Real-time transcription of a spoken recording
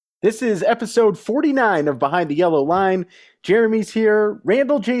This is episode 49 of Behind the Yellow Line. Jeremy's here.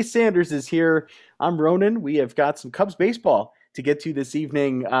 Randall J. Sanders is here. I'm Ronan. We have got some Cubs baseball to get to this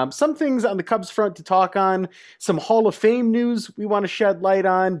evening. Some things on the Cubs front to talk on, some Hall of Fame news we want to shed light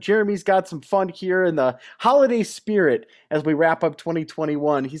on. Jeremy's got some fun here in the holiday spirit as we wrap up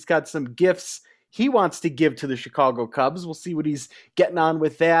 2021. He's got some gifts he wants to give to the Chicago Cubs. We'll see what he's getting on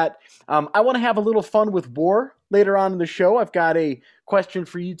with that. I want to have a little fun with WAR later on in the show. I've got a question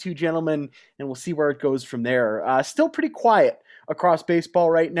for you two gentlemen, and we'll see where it goes from there. Still pretty quiet across baseball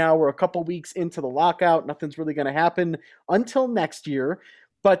right now. We're a couple weeks into the lockout. Nothing's really going to happen until next year.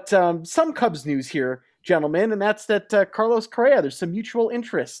 But some Cubs news here, gentlemen, and that's that Carlos Correa, there's some mutual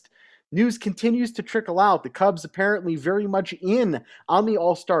interest. News continues to trickle out. The Cubs apparently very much in on the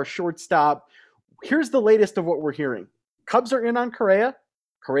all-star shortstop. Here's the latest of what we're hearing. Cubs are in on Correa.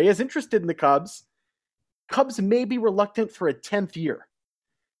 Correa's interested in the Cubs. Cubs may be reluctant for a 10th year.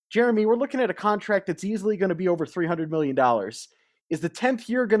 Jeremy, we're looking at a contract that's easily going to be over $300 million. Is the 10th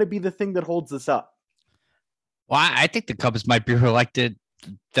year going to be the thing that holds this up? Well, I think the Cubs might be reluctant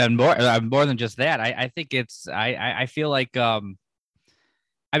than more than just that. I think it's I feel like I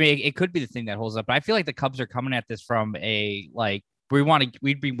mean it could be the thing that holds up, but I feel like the Cubs are coming at this from a like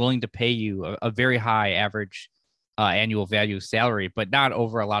we'd be willing to pay you a very high average annual value salary, but not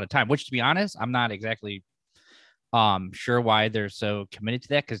over a lot of time. Which, to be honest, I'm not exactly sure why they're so committed to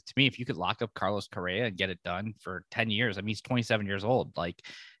that. Because to me, if you could lock up Carlos Correa and get it done for 10 years, I mean, he's 27 years old. Like,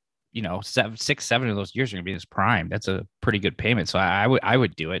 you know, 7 of those years are gonna be in his prime. That's a pretty good payment. So I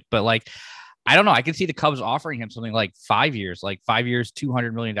would do it. But like, I don't know. I can see the Cubs offering him something like 5 years,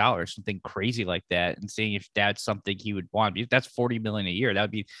 $200 million, something crazy like that, and seeing if that's something he would want. That's $40 million a year. That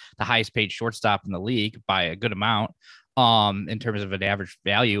would be the highest paid shortstop in the league by a good amount, in terms of an average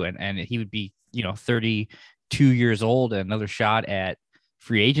value, and he would be 32 years old and another shot at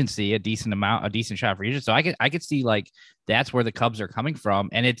free agency, a decent shot for free agency. So I could see like that's where the Cubs are coming from,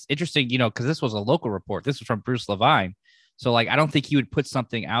 and it's interesting, because this was a local report. This was from Bruce Levine. So, like, I don't think he would put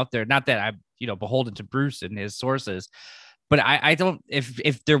something out there. Not that I'm, beholden to Bruce and his sources, but I don't.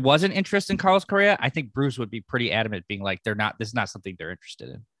 If there wasn't interest in Carlos Correa, I think Bruce would be pretty adamant, being like, this is not something they're interested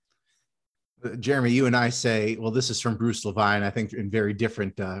in. Jeremy, you and I say, well, this is from Bruce Levine. I think in very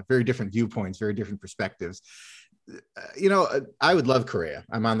different viewpoints, very different perspectives. I would love Correa.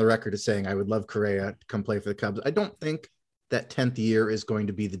 I'm on the record as saying I would love Correa to come play for the Cubs. I don't think that 10th year is going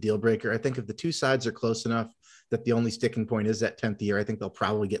to be the deal breaker. I think if the two sides are close enough that the only sticking point is that 10th year, I think they'll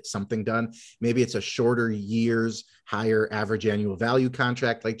probably get something done. Maybe it's a shorter years, higher average annual value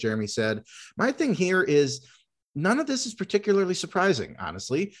contract, like Jeremy said. My thing here is none of this is particularly surprising,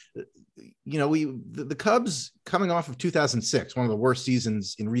 honestly. The Cubs, coming off of 2006, one of the worst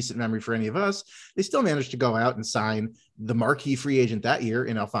seasons in recent memory for any of us, they still managed to go out and sign the marquee free agent that year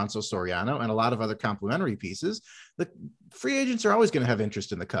in Alfonso Soriano and a lot of other complementary pieces. The free agents are always going to have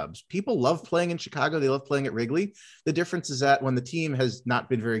interest in the Cubs. People love playing in Chicago. They love playing at Wrigley. The difference is that when the team has not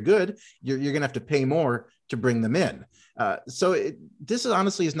been very good, you're going to have to pay more to bring them in. This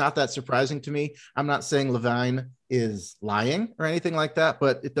honestly is not that surprising to me. I'm not saying Levine is lying or anything like that,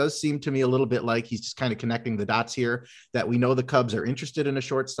 but it does seem to me a little bit like he's just kind of connecting the dots here, that we know the Cubs are interested in a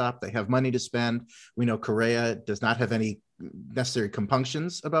shortstop. They have money to spend. We know Correa does not have any necessary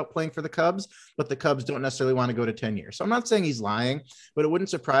compunctions about playing for the Cubs, but the Cubs don't necessarily want to go to 10 years. So I'm not saying he's lying, but it wouldn't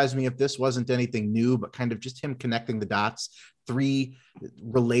surprise me if this wasn't anything new, but kind of just him connecting the dots, three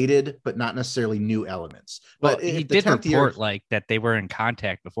related but not necessarily new elements. But he did report like that they were in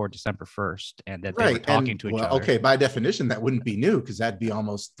contact before December 1st and that they were talking to each other. Okay, by definition, that wouldn't be new because that'd be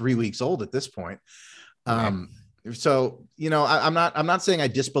almost 3 weeks old at this point. So, I'm not saying I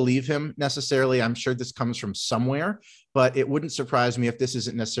disbelieve him necessarily. I'm sure this comes from somewhere, but it wouldn't surprise me if this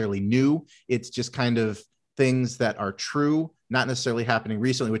isn't necessarily new. It's just kind of things that are true, not necessarily happening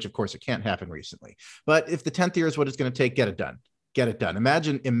recently, which of course it can't happen recently. But if the 10th year is what it's going to take, get it done. Get it done.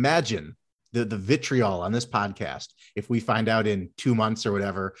 Imagine the vitriol on this podcast if we find out in 2 months or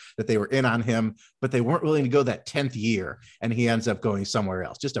whatever that they were in on him, but they weren't willing to go that 10th year and he ends up going somewhere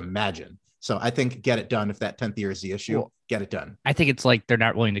else. Just imagine. So I think get it done. If that 10th year is the issue, get it done. I think it's like they're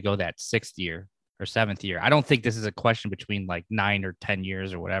not willing to go that 6th year or 7th year. I don't think this is a question between like 9 or 10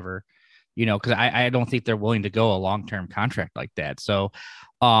 years or whatever, because I don't think they're willing to go a long-term contract like that. So,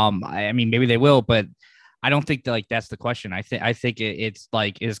 I mean, maybe they will, but I don't think that, like, that's the question. I think it's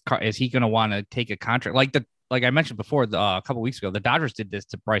like, is he going to want to take a contract like I mentioned before, a couple weeks ago, the Dodgers did this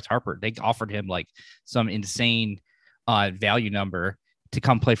to Bryce Harper. They offered him like some insane value number to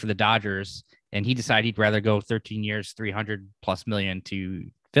come play for the Dodgers, and he decided he'd rather go 13 years, 300+ million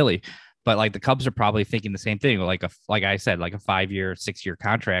to Philly. But like the Cubs are probably thinking the same thing, like I said, like a 5-year, 6-year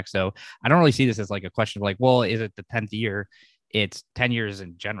contract. So I don't really see this as like a question of like, well, is it the 10th year? It's 10 years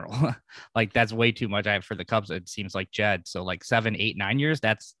in general. Like that's way too much. I have for the Cubs. It seems like Jed. So like 7, 8, 9 years.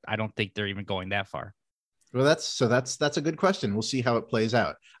 I don't think they're even going that far. Well, that's a good question. We'll see how it plays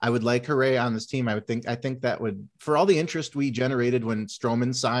out. I would like Correa on this team. I think that would, for all the interest we generated when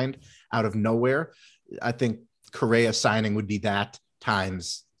Stroman signed out of nowhere, I think Correa signing would be that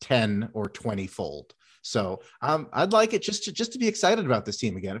times 10 or 20 fold. So I'd like it just to be excited about this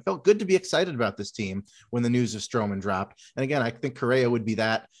team again. It felt good to be excited about this team when the news of Stroman dropped. And again, I think Correa would be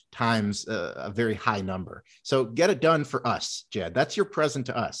that times a very high number. So get it done for us, Jed. That's your present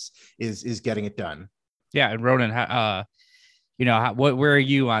to us is getting it done. Yeah. And Ronan, where are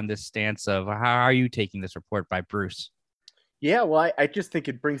you on this stance of how are you taking this report by Bruce? Yeah, well, I just think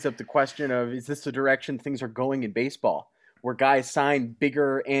it brings up the question of, is this the direction things are going in baseball, where guys sign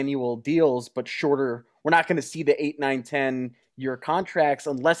bigger annual deals but shorter? We're not going to see the 8, 9, 10-year contracts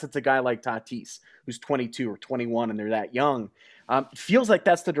unless it's a guy like Tatis, who's 22 or 21 and they're that young. It feels like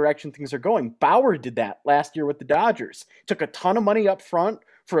that's the direction things are going. Bauer did that last year with the Dodgers. Took a ton of money up front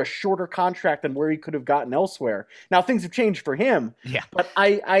for a shorter contract than where he could have gotten elsewhere. Now things have changed for him, but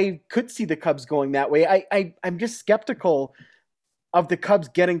I could see the Cubs going that way. I'm just skeptical of the Cubs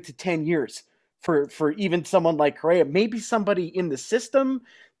getting to 10 years for even someone like Correa. Maybe somebody in the system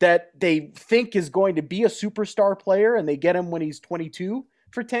that they think is going to be a superstar player and they get him when he's 22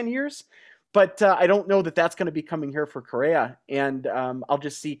 for 10 years. But I don't know that that's going to be coming here for Correa. And I'll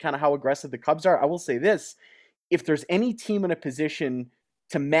just see kind of how aggressive the Cubs are. I will say this, if there's any team in a position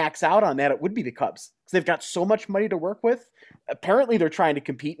to max out on that, it would be the Cubs, because they've got so much money to work with. Apparently they're trying to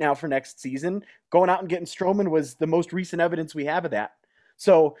compete now for next season. Going out and getting Stroman was the most recent evidence we have of that.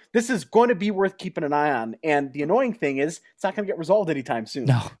 So this is going to be worth keeping an eye on. And the annoying thing is it's not going to get resolved anytime soon.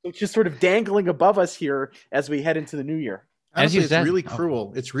 No. It's just sort of dangling above us here as we head into the new year. Honestly, it's really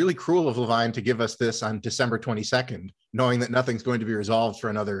cruel. It's really cruel of Levine to give us this on December 22nd, knowing that nothing's going to be resolved for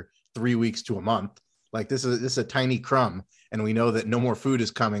another 3 weeks to a month. Like this is a tiny crumb, and we know that no more food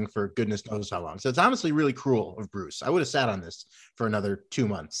is coming for goodness knows how long. So it's honestly really cruel of Bruce. I would have sat on this for another 2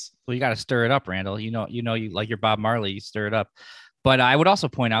 months. Well, you got to stir it up, Randall. You like your Bob Marley, you stir it up. But I would also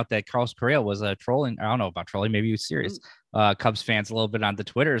point out that Carlos Correa was trolling. I don't know about trolling. Maybe he was serious. Cubs fans a little bit on the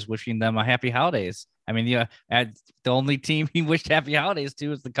Twitters, wishing them a happy holidays. I mean, the only team he wished happy holidays to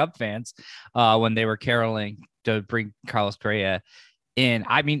was the Cub fans when they were caroling to bring Carlos Correa in.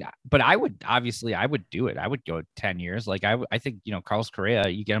 I mean, but I would do it. I would go 10 years. Like I think, Carlos Correa,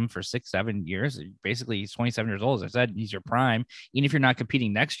 you get him for 6, 7 years. Basically, he's 27 years old. As I said, he's your prime. Even if you're not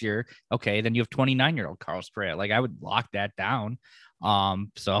competing next year, okay, then you have 29-year-old Carlos Correa. Like I would lock that down.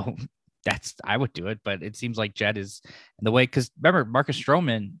 So I would do it. But it seems like Jed is in the way, because remember, Marcus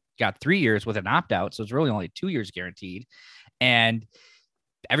Stroman got 3 years with an opt-out, so it's really only 2 years guaranteed. And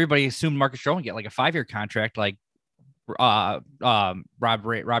everybody assumed Marcus Stroman would get like a 5-year contract, like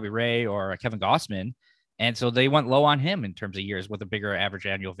Robbie Ray or Kevin Gausman, and so they went low on him in terms of years with a bigger average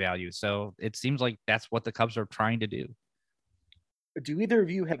annual value. So it seems like that's what the Cubs are trying to do. Do either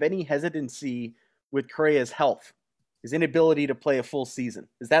of you have any hesitancy with Correa's health, his inability to play a full season?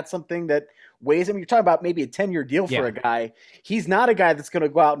 Is that something that weighs him? You're talking about maybe a 10-year deal for a guy. He's not a guy that's going to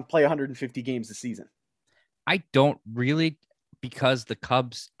go out and play 150 games a season. I don't really, because the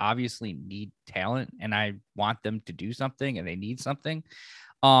Cubs obviously need talent and I want them to do something and they need something.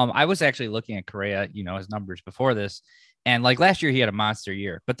 I was actually looking at Correa, his numbers before this, and like last year he had a monster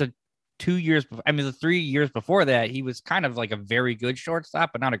year, but the 3 years before that, he was kind of like a very good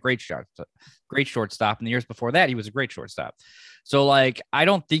shortstop, but not a great shortstop. And the years before that, he was a great shortstop. So like, I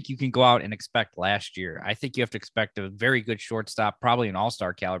don't think you can go out and expect last year. I think you have to expect a very good shortstop, probably an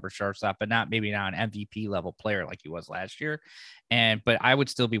all-star caliber shortstop, but maybe not an MVP level player like he was last year. But I would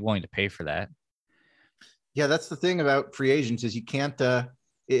still be willing to pay for that. Yeah, that's the thing about free agents is you can't,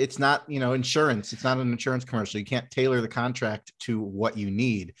 it's not, insurance. It's not an insurance commercial. You can't tailor the contract to what you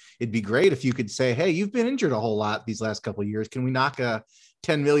need. It'd be great if you could say, hey, you've been injured a whole lot these last couple of years. Can we knock a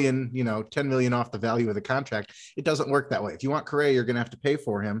 10 million off the value of the contract? It doesn't work that way. If you want Correa, you're going to have to pay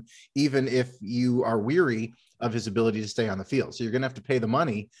for him, even if you are weary of his ability to stay on the field. So you're going to have to pay the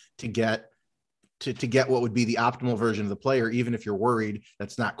money to get what would be the optimal version of the player, even if you're worried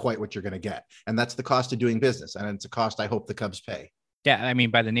that's not quite what you're going to get. And that's the cost of doing business. And it's a cost I hope the Cubs pay. Yeah, I mean,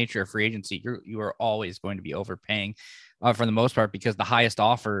 by the nature of free agency, you are always going to be overpaying for the most part, because the highest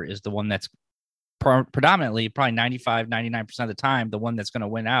offer is the one that's predominantly probably 95, 99% of the time, the one that's going to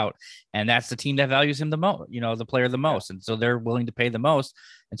win out. And that's the team that values him the most, the player the most. And so they're willing to pay the most.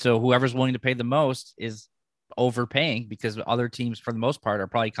 And so whoever's willing to pay the most is overpaying because other teams, for the most part, are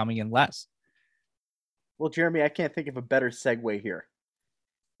probably coming in less. Well, Jeremy, I can't think of a better segue here.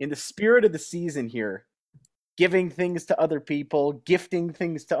 In the spirit of the season here, giving things to other people, gifting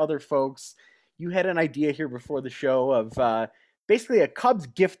things to other folks, you had an idea here before the show of basically a Cubs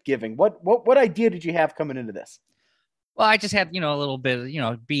gift giving. What idea did you have coming into this? Well, I just had, a little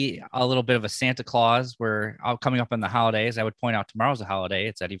bit, be a little bit of a Santa Claus where coming up on the holidays, I would point out tomorrow's a holiday.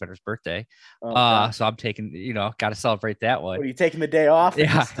 It's Eddie Vedder's birthday. Okay. So I'm taking, got to celebrate that one. What, are you taking the day off?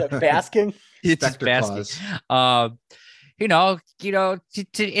 Yeah. Just, basking? It's just basking.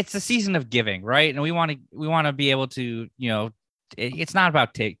 It's a season of giving, right? And we want to be able to, it's not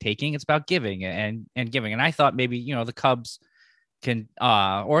about taking, it's about giving and giving. And I thought maybe, the Cubs can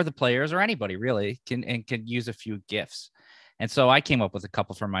or the players or anybody really can use a few gifts. And so I came up with a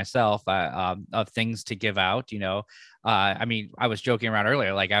couple for myself of things to give out. I was joking around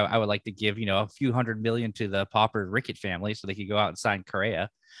earlier, like I would like to give, a few $100 million to the Pauper Rickett family so they could go out and sign Correa.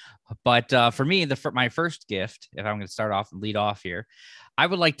 But for me, my first gift, if I'm going to start off and lead off here, I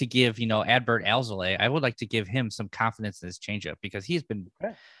would like to give, Adbert Alzolay, I would like to give him some confidence in his changeup because he's been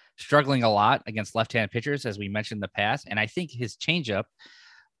struggling a lot against left-handed pitchers, as we mentioned in the past. And I think his changeup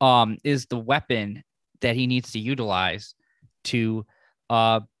is the weapon that he needs to utilize to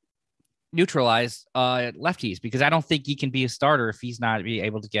neutralize lefties, because I don't think he can be a starter if he's not be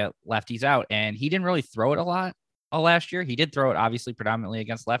able to get lefties out. And he didn't really throw it a lot last year. He did throw it obviously predominantly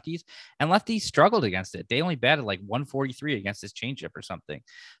against lefties, and lefties struggled against it. They only batted like 143 against his changeup or something.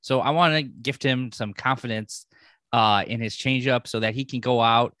 So I want to gift him some confidence in his changeup so that he can go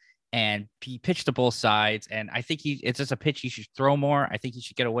out and he pitched to both sides. And I think it's just a pitch he should throw more. I think he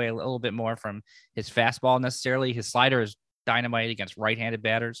should get away a little bit more from his fastball necessarily. His slider is dynamite against right-handed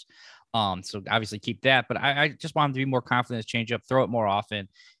batters. So obviously keep that, but I just want him to be more confident in his changeup, throw it more often.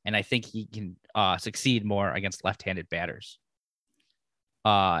 And I think he can succeed more against left-handed batters.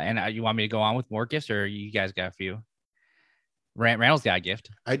 And you want me to go on with more gifts, or you guys got a few? Randall's got a gift.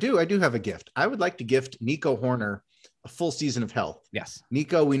 I do have a gift. I would like to gift Nico Hoerner a full season of health. Yes.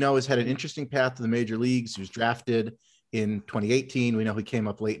 Nico, we know, has had an interesting path to the major leagues. He was drafted in 2018. We know he came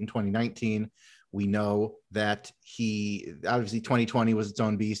up late in 2019. We know that he obviously 2020 was its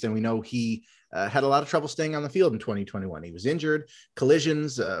own beast. And we know he had a lot of trouble staying on the field in 2021. He was injured,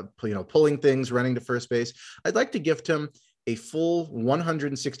 collisions, pulling things, running to first base. I'd like to gift him a full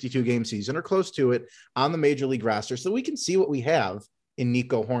 162 game season or close to it on the major league roster so we can see what we have in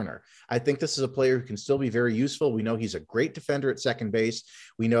Nico Hoerner. I think this is a player who can still be very useful. We know he's a great defender at second base.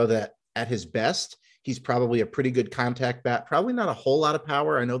 We know that at his best, he's probably a pretty good contact bat, probably not a whole lot of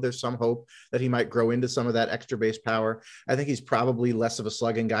power. I know there's some hope that he might grow into some of that extra base power. I think he's probably less of a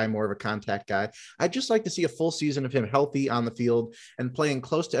slugging guy, more of a contact guy. I'd just like to see a full season of him healthy on the field and playing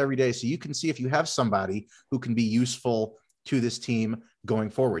close to every day. So you can see if you have somebody who can be useful to this team going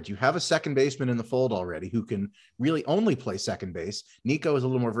forward. You have a second baseman in the fold already who can really only play second base. Nico is a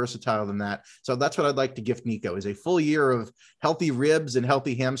little more versatile than that. So that's what I'd like to gift Nico, is a full year of healthy ribs and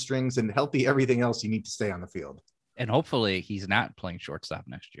healthy hamstrings and healthy everything else you need to stay on the field. And hopefully he's not playing shortstop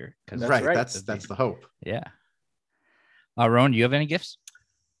next year. That's right. That's the hope. Yeah. Ron, do you have any gifts?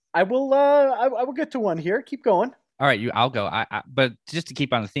 I will get to one here. Keep going. All right, I'll go. But just to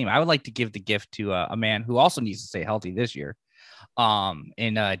keep on the theme, I would like to give the gift to a man who also needs to stay healthy this year,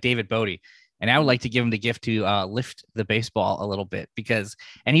 in David Bote. And I would like to give him the gift to lift the baseball a little bit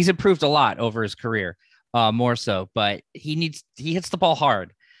and he's improved a lot over his career, more so. But he hits the ball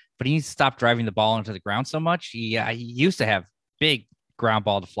hard, but he needs to stop driving the ball into the ground so much. He used to have big ground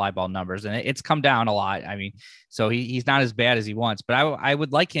ball to fly ball numbers, and it's come down a lot. I mean, so he's not as bad as he wants. But I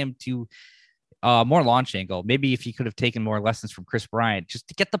would like him to. More launch angle. Maybe if he could have taken more lessons from Chris Bryant, just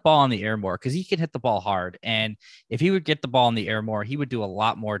to get the ball in the air more, because he can hit the ball hard. And if he would get the ball in the air more, he would do a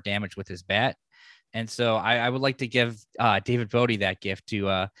lot more damage with his bat. And so I would like to give David Bote that gift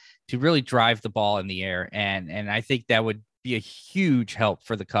to really drive the ball in the air. And I think that would be a huge help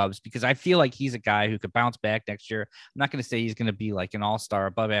for the Cubs, because I feel like he's a guy who could bounce back next year. I'm not going to say he's going to be like an all-star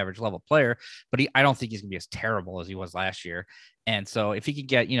above average level player, but I don't think he's going to be as terrible as he was last year. And so if he could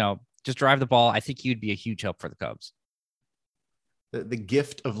get, just drive the ball, I think he would be a huge help for the Cubs. The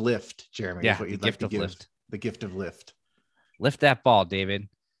gift of lift, Jeremy. Yeah, is what you'd the like gift to of give. lift. The gift of lift. Lift that ball, David.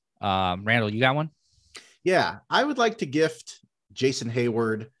 Randall, you got one? Yeah, I would like to gift Jason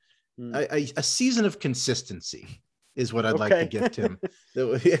Hayward a season of consistency is what I'd like to gift him.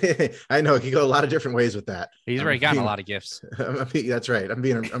 I know he could go a lot of different ways with that. He's already gotten a lot of gifts. That's right. I'm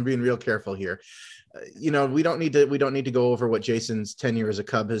being real careful here. We don't need to go over what Jason's tenure as a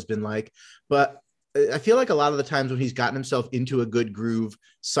Cub has been like, but I feel like a lot of the times when he's gotten himself into a good groove,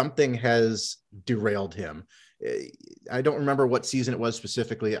 something has derailed him. I don't remember what season it was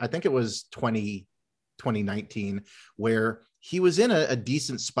specifically. I think it was 2019, where he was in a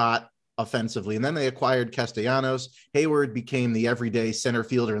decent spot offensively. And then they acquired Castellanos. Hayward became the everyday center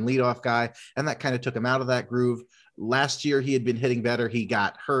fielder and leadoff guy. And that kind of took him out of that groove. Last year, he had been hitting better. He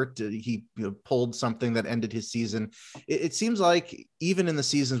got hurt. He pulled something that ended his season. It seems like even in the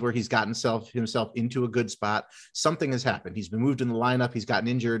seasons where he's gotten himself into a good spot, something has happened. He's been moved in the lineup. He's gotten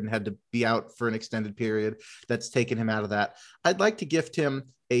injured and had to be out for an extended period. That's taken him out of that. I'd like to gift him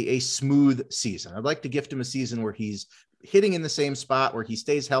a smooth season. I'd like to gift him a season where he's hitting in the same spot, where he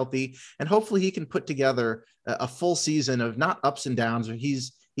stays healthy, and hopefully he can put together a full season of not ups and downs, where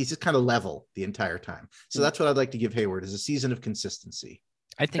he's just kind of level the entire time. So that's what I'd like to give Hayward, is a season of consistency.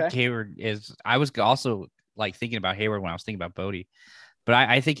 I think Hayward is, I was also like thinking about Hayward when I was thinking about Bodie, but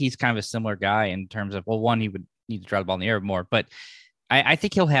I think he's kind of a similar guy in terms of, well, one, he would need to drive the ball in the air more, but I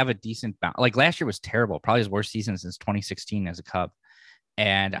think he'll have a decent bounce. Like last year was terrible, probably his worst season since 2016 as a Cub.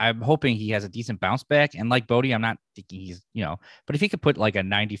 And I'm hoping he has a decent bounce back. And like Bodie, I'm not thinking he's, but if he could put like a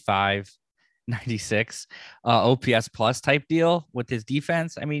 95, 96 OPS plus type deal with his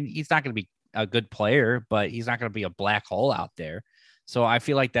defense, I mean, he's not going to be a good player, but he's not going to be a black hole out there. So I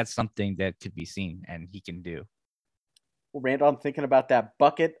feel like that's something that could be seen and he can do. Well, Randall, I'm thinking about that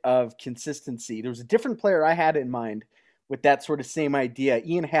bucket of consistency. There was a different player I had in mind with that sort of same idea,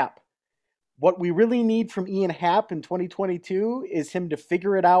 Ian Happ. What we really need from Ian Happ in 2022 is him to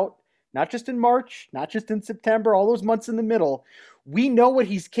figure it out, not just in March, not just in September, all those months in the middle. We know what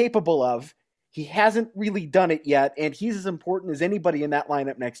he's capable of. He hasn't really done it yet, and he's as important as anybody in that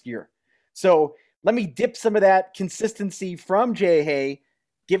lineup next year. So let me dip some of that consistency from Jay Hay,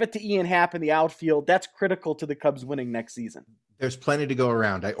 give it to Ian Happ in the outfield. That's critical to the Cubs winning next season. There's plenty to go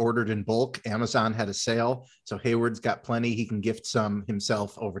around. I ordered in bulk. Amazon had a sale, so Hayward's got plenty. He can gift some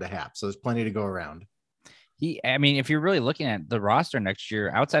himself over to Happ. So there's plenty to go around. If you're really looking at the roster next year,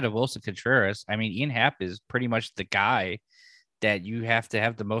 outside of Wilson Contreras, I mean, Ian Happ is pretty much the guy that you have to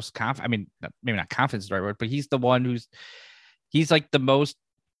have the most confidence. I mean, maybe not confidence is the right word, but he's the one he's like the most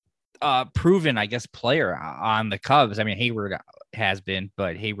proven, I guess, player on the Cubs. I mean, Hayward has been,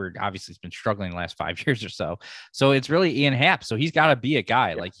 but Hayward obviously has been struggling the last 5 years or so. So it's really Ian Happ. So he's got to be a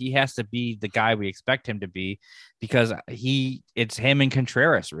guy. Like he has to be the guy we expect him to be, because it's him and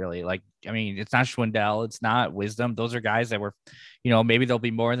Contreras really. Like, I mean, it's not Schwindel, it's not Wisdom. Those are guys that were, maybe they'll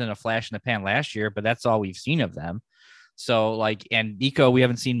be more than a flash in the pan last year, but that's all we've seen of them. So like, and Nico, we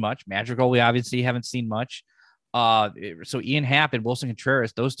haven't seen much. Madrigal, we obviously haven't seen much. So Ian Happ and Wilson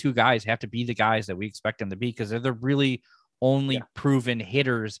Contreras, those two guys have to be the guys that we expect them to be, because they're the really only proven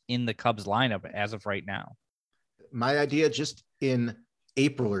hitters in the Cubs lineup as of right now. My idea, just in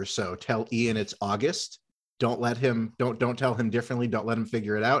April or so, tell Ian it's August. Don't tell him differently. Don't let him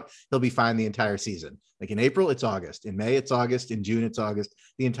figure it out. He'll be fine the entire season. Like in April, it's August. In May, it's August. In June, it's August.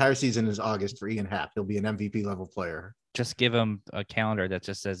 The entire season is August for Ian Happ. He'll be an MVP level player. Just give him a calendar that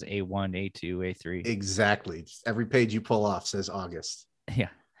just says A1, A2, A3. Exactly. Just every page you pull off says August. Yeah.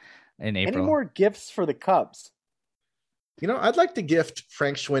 In April. Any more gifts for the Cubs? I'd like to gift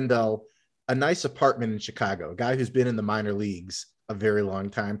Frank Schwindel a nice apartment in Chicago, a guy who's been in the minor leagues a very long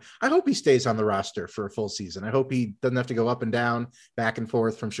time. I hope he stays on the roster for a full season. I hope he doesn't have to go up and down, back and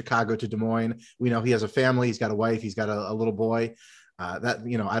forth from Chicago to Des Moines. We know he has a family. He's got a wife. He's got a little boy. I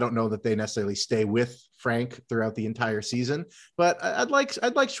don't know that they necessarily stay with Frank throughout the entire season, but I'd like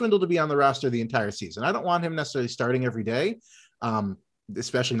Schwindel to be on the roster the entire season. I don't want him necessarily starting every day,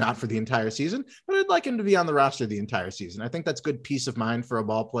 especially not for the entire season, but I'd like him to be on the roster the entire season. I think that's good peace of mind for a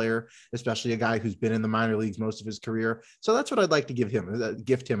ball player, especially a guy who's been in the minor leagues most of his career. So that's what I'd like to gift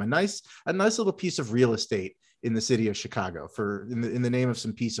him a nice little piece of real estate in the city of Chicago in the name of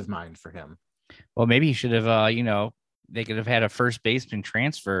some peace of mind for him. Well, maybe he should have, they could have had a first baseman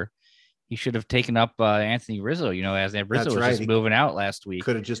transfer. He should have taken up Anthony Rizzo, as Rizzo was just moving out last week.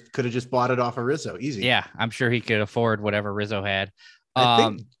 Could have just bought it off of Rizzo. Easy. Yeah, I'm sure he could afford whatever Rizzo had. I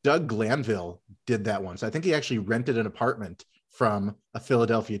think Doug Glanville did that once. I think he actually rented an apartment from a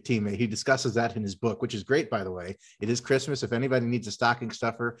Philadelphia teammate. He discusses that in his book, which is great, by the way. It is Christmas. If anybody needs a stocking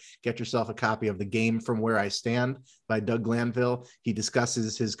stuffer, get yourself a copy of The Game from Where I Stand by Doug Glanville. He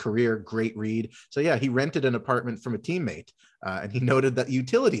discusses his career. Great read. So yeah, he rented an apartment from a teammate, and he noted that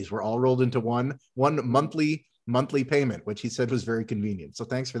utilities were all rolled into one monthly payment, which he said was very convenient. So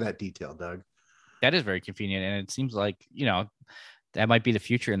thanks for that detail, Doug. That is very convenient. And it seems like, that might be the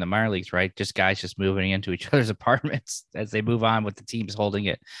future in the minor leagues, right? Just guys just moving into each other's apartments as they move on with the teams holding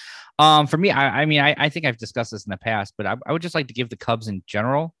it. For me, I think I've discussed this in the past, but I would just like to give the Cubs in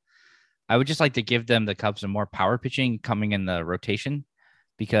general I would just like to give them the Cubs some more power pitching coming in the rotation,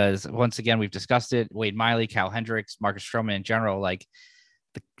 because once again, we've discussed it. Wade Miley, Cal Hendricks, Marcus Stroman in general, like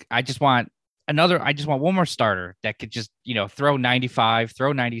I just want one more starter that could just, throw 95,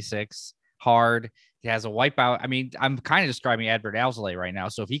 throw 96 hard. He has a wipeout. I mean, I'm kind of describing Adbert Alzolay right now.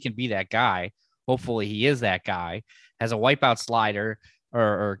 So if he can be that guy, hopefully he is that guy, has a wipeout slider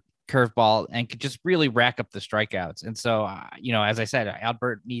or curveball and could just really rack up the strikeouts. And so, as I said,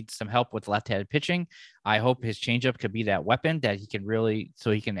 Albert needs some help with left-handed pitching. I hope his changeup could be that weapon that he can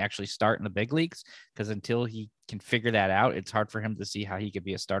so he can actually start in the big leagues, because until he can figure that out, it's hard for him to see how he could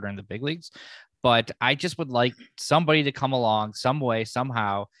be a starter in the big leagues. But I just would like somebody to come along some way,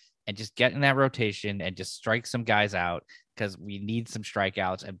 somehow, and just get in that rotation and just strike some guys out, because we need some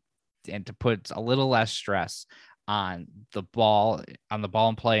strikeouts and to put a little less stress on the ball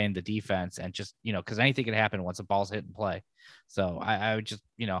and play and the defense, and just, because anything can happen once the ball's hit and play. So I would just,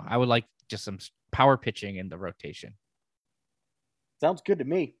 I would like just some power pitching in the rotation. Sounds good to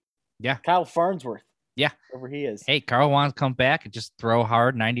me. Yeah. Kyle Farnsworth. Yeah. Wherever he is. Hey, Carl wants to come back and just throw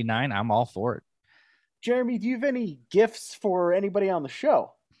hard 99. I'm all for it. Jeremy, do you have any gifts for anybody on the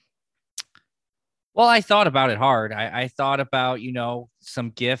show? Well, I thought about it hard. I thought about,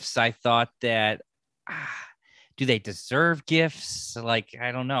 some gifts. I thought that, do they deserve gifts? Like,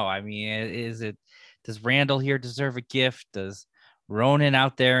 I don't know. I mean, does Randall here deserve a gift? Does Ronan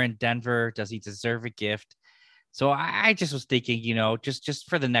out there in Denver, does he deserve a gift? So I just was thinking, just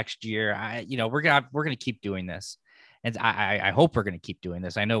for the next year, we're going to keep doing this. And I hope we're going to keep doing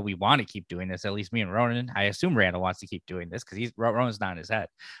this. I know we want to keep doing this, at least me and Ronan. I assume Randall wants to keep doing this because Ronan's not in his head.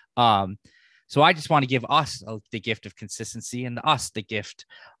 So I just want to give us the gift of consistency, and us the gift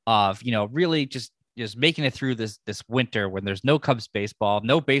of, really just making it through this winter when there's no Cubs baseball,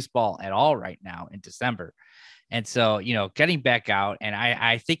 no baseball at all right now in December. And so, getting back out, and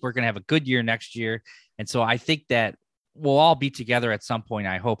I think we're going to have a good year next year. And so I think that we'll all be together at some point.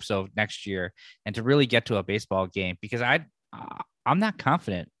 I hope so next year, and to really get to a baseball game, because I'm not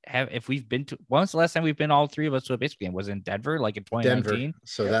confident. If we've been to, when's the last time we've been all three of us to a baseball game? Was it in Denver, like in 2019? Denver.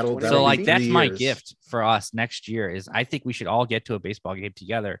 So that'll that's my gift for us next year. Is I think we should all get to a baseball game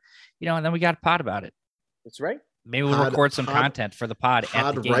together, and then we got a pod about it. That's right. Maybe we'll record some content for the pod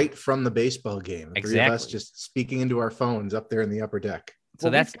at the game. Right from the baseball game. Exactly. Three of us just speaking into our phones up there in the upper deck. So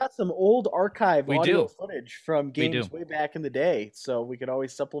we've got some old archive audio footage from games way back in the day, so we could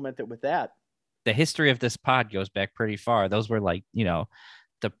always supplement it with that. The history of this pod goes back pretty far. Those were like,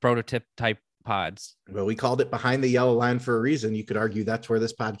 the prototype type pods. Well, we called it Behind the Yellow Line for a reason. You could argue that's where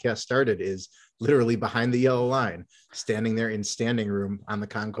this podcast started, is literally behind the yellow line, standing there in standing room on the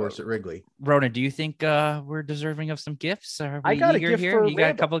concourse at Wrigley. Ronan, do you think we're deserving of some gifts? I got a gift here. You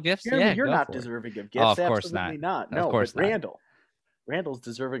got a couple of gifts? Jeremy, you're not deserving of gifts. Oh, of course not. No, of course not. Randall's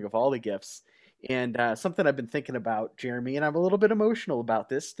deserving of all the gifts. And something I've been thinking about, Jeremy, and I'm a little bit emotional about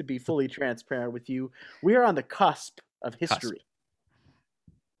this, to be fully transparent with you. We are on the cusp of history.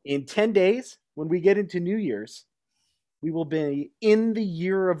 In 10 days, when we get into New Year's, we will be in the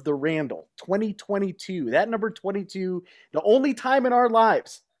year of the Randall, 2022. That number 22, the only time in our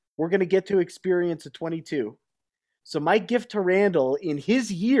lives we're going to get to experience a 22. So my gift to Randall in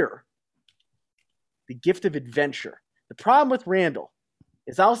his year, the gift of adventure. The problem with Randall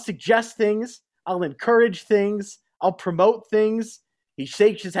is I'll suggest things, I'll encourage things, I'll promote things. He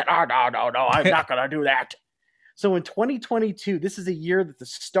shakes his head, no, I'm not going to do that. So in 2022, this is a year that the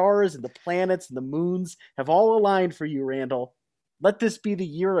stars and the planets and the moons have all aligned for you, Randall. Let this be the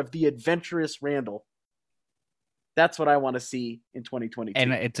year of the adventurous Randall. That's what I want to see in 2022.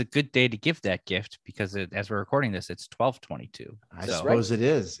 And it's a good day to give that gift, because as we're recording this, it's 12/22. I suppose it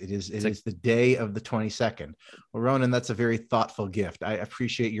is. It is the day of the 22nd. Well, Ronan, that's a very thoughtful gift. I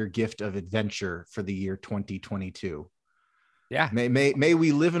appreciate your gift of adventure for the year 2022. Yeah. May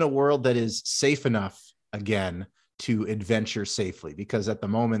we live in a world that is safe enough again to adventure safely, because at the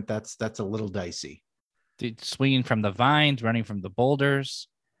moment that's a little dicey. Dude, swinging from the vines, running from the boulders.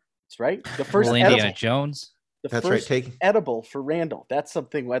 That's right. The first Indiana Jones. That's first right. Edible for Randall. That's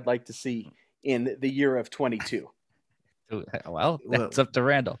something I'd like to see in the year of 22. Well, that's up to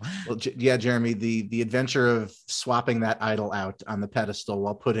Randall. Well, yeah, Jeremy, the adventure of swapping that idol out on the pedestal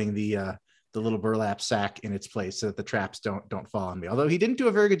while putting the little burlap sack in its place so that the traps don't fall on me. Although he didn't do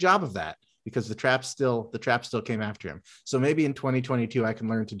a very good job of that, because the trap still came after him. So maybe in 2022 I can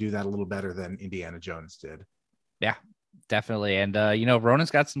learn to do that a little better than Indiana Jones did. Yeah, definitely. And Ronan's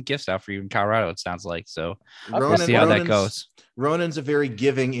got some gifts out for you in Colorado, it sounds like. So we'll see how that goes. Ronan's a very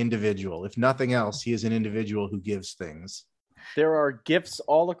giving individual. If nothing else, he is an individual who gives things. There are gifts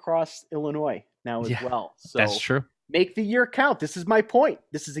all across Illinois now as well. So that's true. Make the year count. This is my point.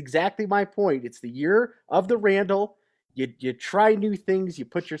 This is exactly my point. It's the year of the Randall. You try new things, you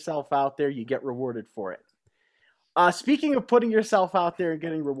put yourself out there, you get rewarded for it. Speaking of putting yourself out there and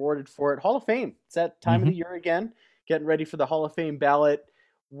getting rewarded for it, Hall of Fame. It's that time of the year again, getting ready for the Hall of Fame ballot.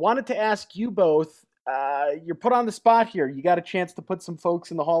 Wanted to ask you both, you're put on the spot here. You got a chance to put some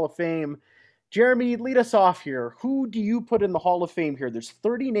folks in the Hall of Fame. Jeremy, lead us off here. Who do you put in the Hall of Fame here? There's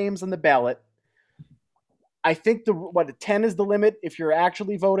 30 names on the ballot. I think 10 is the limit if you're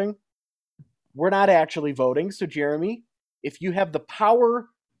actually voting. We're not actually voting. So, Jeremy, if you have the power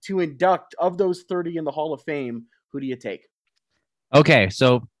to induct of those 30 in the Hall of Fame, who do you take? Okay,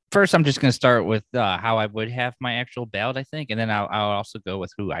 so first I'm just going to start with how I would have my actual ballot, I think, and then I'll also go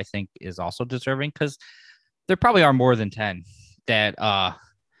with who I think is also deserving, because there probably are more than 10 that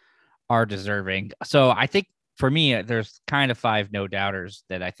are deserving. So I think for me, there's kind of 5 no doubters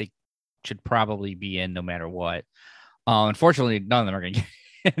that I think should probably be in no matter what. Unfortunately, none of them are going to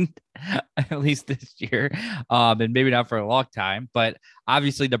get in, at least this year, and maybe not for a long time. But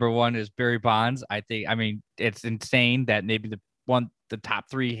obviously, number 1 is Barry Bonds. I mean, it's insane that maybe the top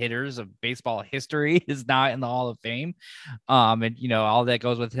 3 hitters of baseball history is not in the Hall of Fame. And all that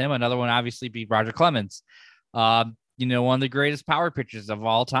goes with him. Another one obviously be Roger Clemens. One of the greatest power pitchers of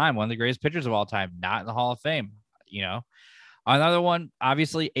all time, one of the greatest pitchers of all time, not in the Hall of Fame. Another one,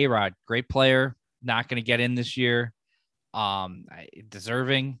 obviously, A-Rod, great player, not going to get in this year.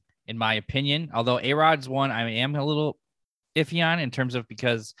 Deserving, in my opinion. Although A-Rod's one I am a little iffy on in terms of,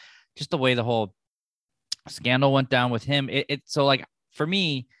 because just the way the whole scandal went down with him. So like for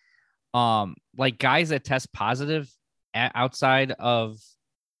me, like guys that test positive outside of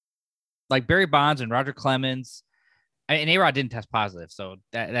like Barry Bonds and Roger Clemens. And A-Rod didn't test positive, so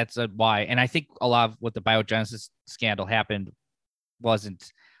that's why. And I think a lot of what the biogenesis scandal happened wasn't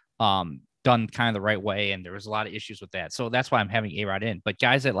done kind of the right way, and there was a lot of issues with that. So that's why I'm having A-Rod in. But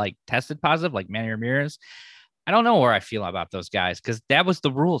guys that like tested positive, like Manny Ramirez, I don't know where I feel about those guys, because that was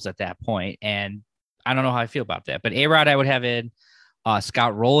the rules at that point, and I don't know how I feel about that. But A-Rod I would have in.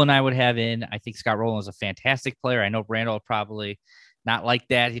 Scott Rowland I would have in. I think Scott Rowland is a fantastic player. I know Randall probably not like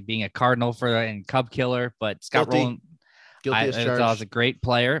that, he being a Cardinal and Cub killer, but Scott Rowland. Guilty as charged. Was a great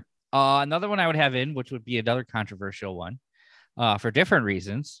player. Another one I would have in, which would be another controversial one for different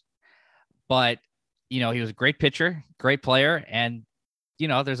reasons. But, he was a great pitcher, great player. And,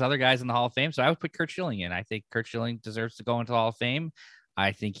 there's other guys in the Hall of Fame. So I would put Curt Schilling in. I think Curt Schilling deserves to go into the Hall of Fame.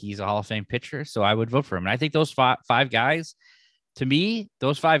 I think he's a Hall of Fame pitcher. So I would vote for him. And I think those five guys, to me,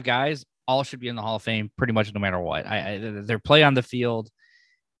 those 5 guys all should be in the Hall of Fame pretty much no matter what. Their play on the field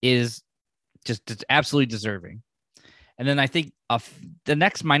is just absolutely deserving. And then I think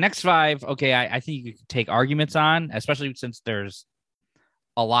my next 5, okay, I think you could take arguments on, especially since there's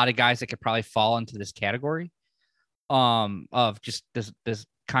a lot of guys that could probably fall into this category of just this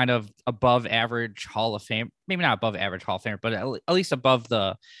kind of above average Hall of Fame, maybe not above average Hall of Fame, but at least above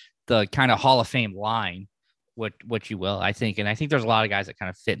the kind of Hall of Fame line, what you will, I think. And I think there's a lot of guys that kind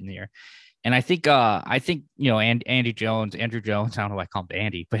of fit in there. And I think Andrew Jones, I don't know why I call him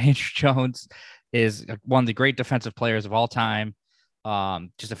Andy, but Andrew Jones is one of the great defensive players of all time.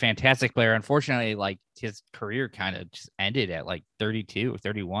 Just a fantastic player. Unfortunately, like his career kind of just ended at like 32 or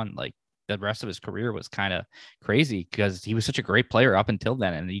 31. Like the rest of his career was kind of crazy because he was such a great player up until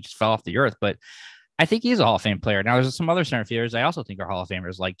then, and he just fell off the earth. But I think he's a Hall of Fame player. Now, there's some other center fielders I also think are Hall of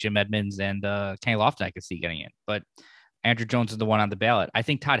Famers, like Jim Edmonds and Kenny Lofton I could see getting in. But Andrew Jones is the one on the ballot. I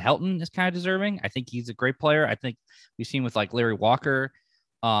think Todd Helton is kind of deserving. I think he's a great player. I think we've seen with like Larry Walker,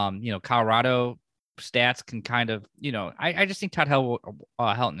 Colorado stats can kind of, I just think Todd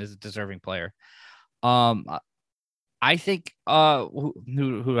Helton is a deserving player. I think who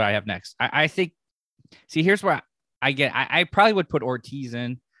do I have next? I think, see, here's where I probably would put Ortiz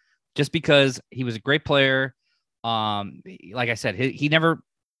in just because he was a great player. Like I said, he never,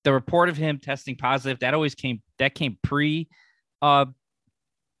 the report of him testing positive, that came pre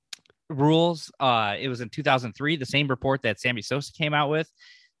rules. It was in 2003. The same report that Sammy Sosa came out with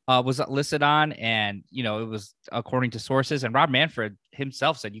was listed on, and it was according to sources. And Rob Manfred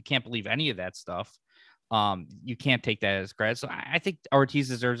himself said you can't believe any of that stuff. You can't take that as credit. So I think Ortiz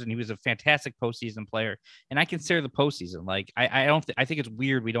deserves it. And he was a fantastic postseason player, and I consider the postseason. Like I think it's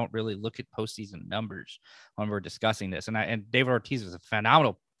weird we don't really look at postseason numbers when we're discussing this. And David Ortiz is a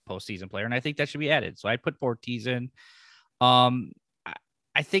phenomenal postseason player, and I think that should be added. So I put Ortiz in.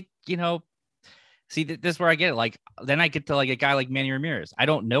 I think, see, this is where I get it. Like, then I get to like a guy like Manny Ramirez. I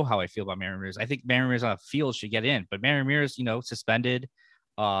don't know how I feel about Manny Ramirez. I think Manny Ramirez on the field should get in, but Manny Ramirez, suspended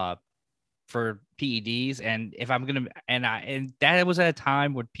for PEDs. And if I'm and that was at a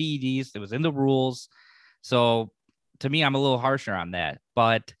time with PEDs, it was in the rules. So to me, I'm a little harsher on that,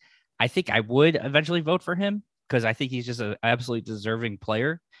 but I think I would eventually vote for him because I think he's just an absolutely deserving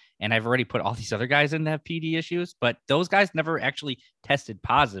player. And I've already put all these other guys in that have PD issues, but those guys never actually tested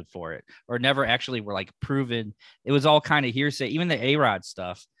positive for it or never actually were like proven. It was all kind of hearsay. Even the A-Rod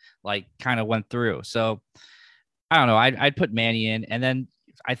stuff like kind of went through. So I don't know. I'd put Manny in. And then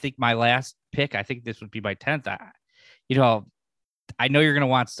I think my last pick, I think this would be my 10th. I know you're going to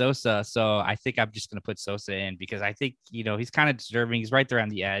want Sosa. So I think I'm just going to put Sosa in because I think, he's kind of deserving. He's right there on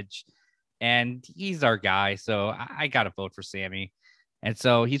the edge and he's our guy. So I got to vote for Sammy. And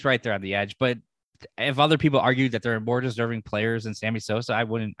so he's right there on the edge. But if other people argue that there are more deserving players than Sammy Sosa, I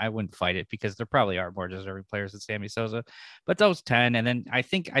wouldn't fight it because there probably are more deserving players than Sammy Sosa. But those 10, and then I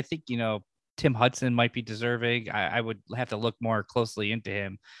think Tim Hudson might be deserving. I would have to look more closely into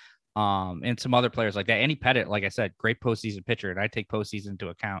him. And some other players like that. Andy Pettit, like I said, great postseason pitcher, and I take postseason into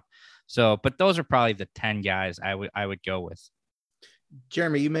account. So, but those are probably the 10 guys I would go with.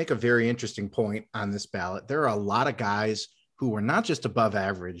 Jeremy, you make a very interesting point on this ballot. There are a lot of guys who were not just above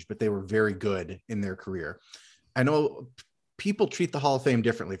average, but they were very good in their career. I know people treat the Hall of Fame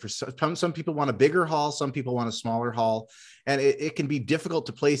differently. For some people want a bigger hall, some people want a smaller hall. And it can be difficult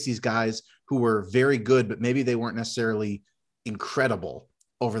to place these guys who were very good, but maybe they weren't necessarily incredible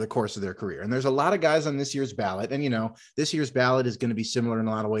over the course of their career. And there's a lot of guys on this year's ballot. And, this year's ballot is going to be similar in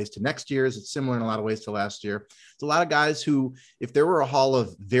a lot of ways to next year's. It's similar in a lot of ways to last year. It's a lot of guys who, if there were a hall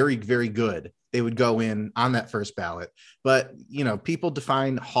of very, very good, they would go in on that first ballot. But, people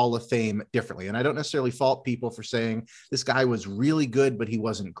define Hall of Fame differently. And I don't necessarily fault people for saying this guy was really good, but he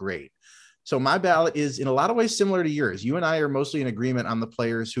wasn't great. So my ballot is in a lot of ways similar to yours. You and I are mostly in agreement on the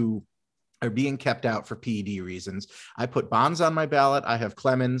players who are being kept out for PED reasons. I put Bonds on my ballot. I have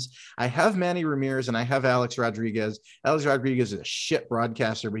Clemens. I have Manny Ramirez, and I have Alex Rodriguez. Alex Rodriguez is a shit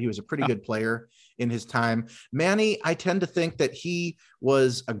broadcaster, but he was a pretty good player in his time. Manny, I tend to think that he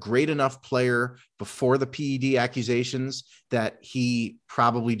was a great enough player before the PED accusations that he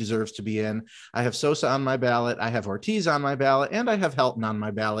probably deserves to be in. I have Sosa on my ballot. I have Ortiz on my ballot, and I have Helton on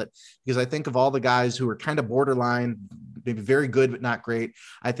my ballot because I think of all the guys who are kind of borderline, maybe very good, but not great.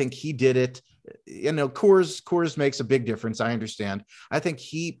 I think he did it. Coors makes a big difference. I understand. I think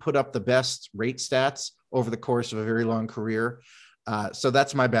he put up the best rate stats over the course of a very long career. So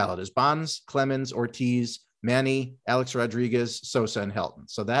that's my ballot is Bonds, Clemens, Ortiz, Manny, Alex Rodriguez, Sosa, and Helton.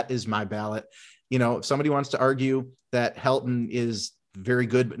 So that is my ballot. If somebody wants to argue that Helton is very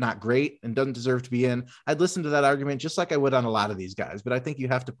good, but not great and doesn't deserve to be in, I'd listen to that argument just like I would on a lot of these guys. But I think you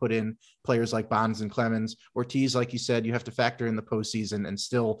have to put in players like Bonds and Clemens. Ortiz, like you said, you have to factor in the postseason and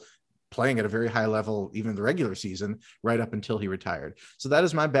still playing at a very high level, even the regular season, right up until he retired. So that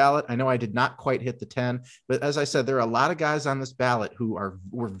is my ballot. I know I did not quite hit the 10, but as I said, there are a lot of guys on this ballot who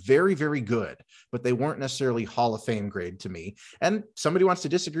were very, very good, but they weren't necessarily Hall of Fame grade to me. And somebody wants to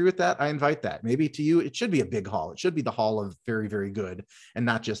disagree with that, I invite that. Maybe to you, it should be a big hall. It should be the Hall of very, very good and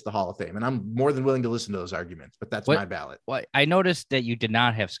not just the Hall of Fame. And I'm more than willing to listen to those arguments, but that's my ballot. Well, I noticed that you did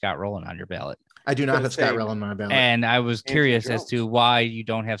not have Scott Rowland on your ballot. I do not have Scott Rowland on my ballot. And I was curious as to why you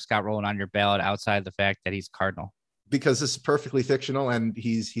don't have Scott Rowland on your ballot outside the fact that he's Cardinal. Because this is perfectly fictional and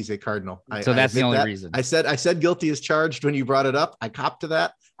he's a Cardinal. So that's the only reason. I said guilty as charged when you brought it up. I copped to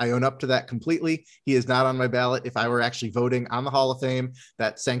that. I own up to that completely. He is not on my ballot. If I were actually voting on the Hall of Fame,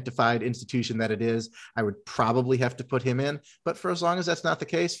 that sanctified institution that it is, I would probably have to put him in. But for as long as that's not the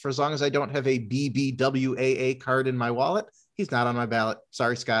case, for as long as I don't have a BBWAA card in my wallet, he's not on my ballot.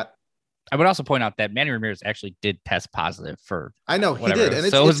 Sorry, Scott. I would also point out that Manny Ramirez actually did test positive for. I know whatever. He did,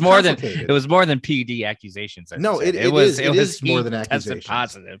 and so it was more than PED accusations. No, it was more than accusations.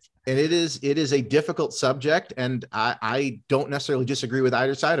 Positive, and it is a difficult subject, and I don't necessarily disagree with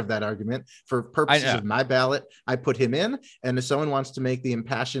either side of that argument. For purposes of my ballot, I put him in, and if someone wants to make the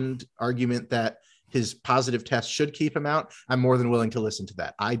impassioned argument that his positive test should keep him out, I'm more than willing to listen to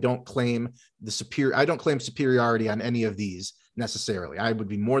that. I don't claim superiority on any of these necessarily. I would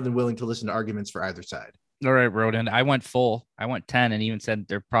be more than willing to listen to arguments for either side. All right, Roden. I went full. I went 10 and even said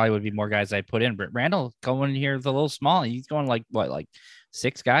there probably would be more guys I'd put in. But Randall going in here is a little small. He's going like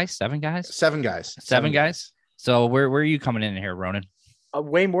 6 guys, 7 guys? 7 guys. 7 guys. So where are you coming in here, Ronan?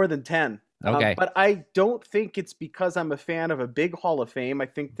 Way more than 10. Okay. But I don't think it's because I'm a fan of a big Hall of Fame. I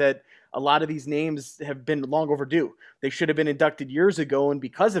think that a lot of these names have been long overdue. They should have been inducted years ago, and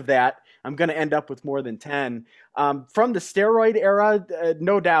because of that, I'm going to end up with more than 10. From the steroid era,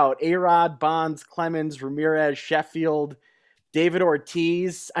 no doubt, A-Rod, Bonds, Clemens, Ramirez, Sheffield, David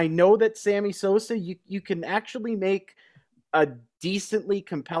Ortiz. I know that Sammy Sosa, you can actually make a decently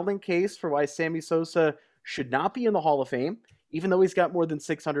compelling case for why Sammy Sosa should not be in the Hall of Fame, even though he's got more than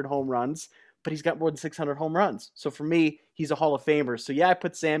 600 home runs. but he's got more than 600 home runs. So for me, he's a Hall of Famer. So yeah, I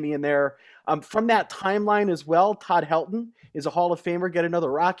put Sammy in there. From that timeline as well, Todd Helton is a Hall of Famer. Get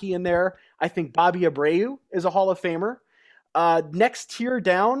another Rocky in there. I think Bobby Abreu is a Hall of Famer. Next tier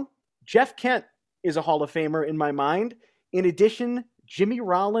down, Jeff Kent is a Hall of Famer in my mind. In addition, Jimmy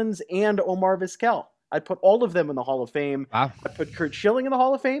Rollins and Omar Vizquel. I'd put all of them in the Hall of Fame. Wow. I'd put Curt Schilling in the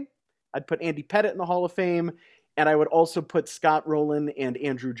Hall of Fame. I'd put Andy Pettitte in the Hall of Fame. And I would also put Scott Rowland and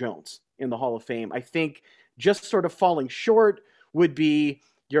Andrew Jones in the Hall of Fame. I think just sort of falling short would be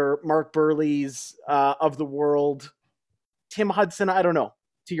your Mark Burleys of the world. Tim Hudson, I don't know.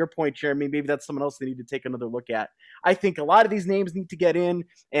 To your point, Jeremy, maybe that's someone else they need to take another look at. I think a lot of these names need to get in,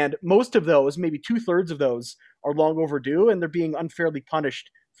 and most of those, maybe 2/3 of those, are long overdue, and they're being unfairly punished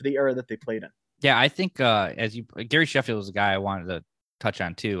for the era that they played in. Yeah, I think Gary Sheffield was a guy I wanted to touch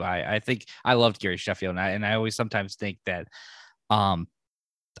on too. I think I loved Gary Sheffield, and I always sometimes think that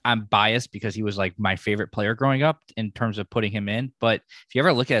I'm biased because he was like my favorite player growing up in terms of putting him in. But if you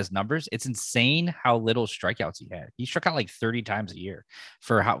ever look at his numbers, it's insane how little strikeouts he had. He struck out like 30 times a year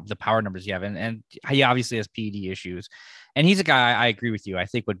for how the power numbers he have. And he obviously has PED issues. And he's a guy I agree with you. I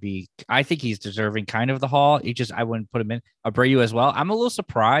think he's deserving kind of the Hall. I wouldn't put him in. Abreu as well. I'm a little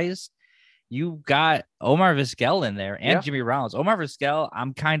surprised you got Omar Vizquel in there and Jimmy Rollins. Omar Vizquel,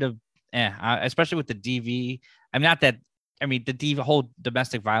 I'm kind of especially with the DV. The whole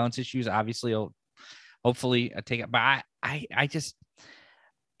domestic violence issues obviously will hopefully take it. But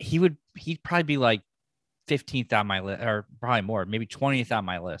he'd probably be like 15th on my list, or probably more, maybe 20th on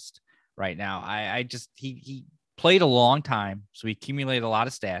my list right now. He played a long time, so he accumulated a lot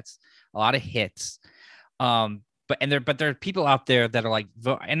of stats, a lot of hits. But there are people out there that are like,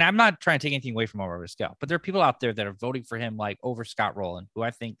 and I'm not trying to take anything away from Omar Vizquel, but there are people out there that are voting for him like over Scott Rowland, who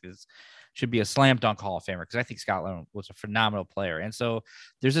I think should be a slam dunk Hall of Famer, because I think Scott Rowland was a phenomenal player. And so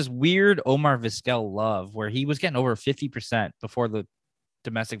there's this weird Omar Vizquel love where he was getting over 50% before the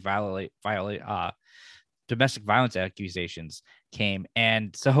domestic violence accusations came.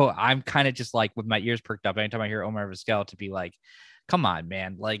 And so I'm kind of just like with my ears perked up anytime I hear Omar Vizquel to be like, come on,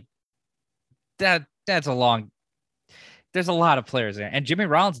 man, like that's a long. There's a lot of players there. And Jimmy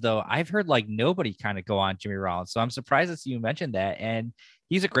Rollins, though, I've heard like nobody kind of go on Jimmy Rollins. So I'm surprised that you mentioned that. And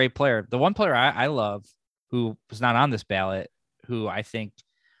he's a great player. The one player I love who was not on this ballot, who I think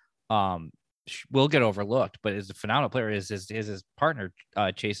will get overlooked, but is a phenomenal player, is his partner,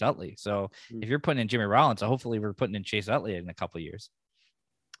 Chase Utley. So if you're putting in Jimmy Rollins, hopefully we're putting in Chase Utley in a couple of years.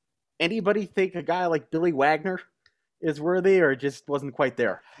 Anybody think a guy like Billy Wagner is worthy, or just wasn't quite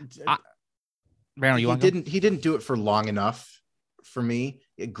there? Randall, he didn't do it for long enough for me.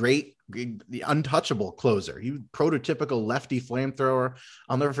 The untouchable closer. He was prototypical lefty flamethrower.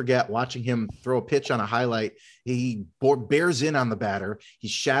 I'll never forget watching him throw a pitch on a highlight. He bears in on the batter. He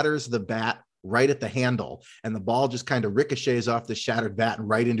shatters the bat right at the handle, and the ball just kind of ricochets off the shattered bat and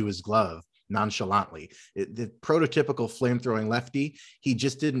right into his glove nonchalantly. The prototypical flamethrowing lefty. He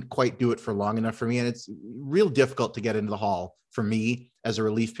just didn't quite do it for long enough for me, and it's real difficult to get into the Hall for me as a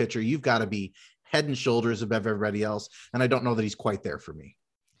relief pitcher. You've got to be head and shoulders above everybody else. And I don't know that he's quite there for me.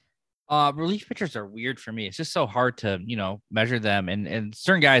 Relief pitchers are weird for me. It's just so hard to, measure them. And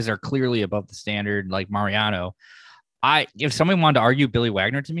certain guys are clearly above the standard, like Mariano. If someone wanted to argue Billy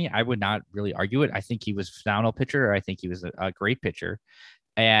Wagner to me, I would not really argue it. I think he was a phenomenal pitcher. I think he was a great pitcher.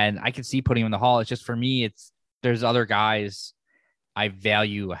 And I can see putting him in the Hall. It's just, for me, there's other guys I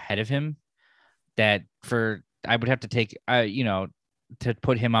value ahead of him that I would have to take, to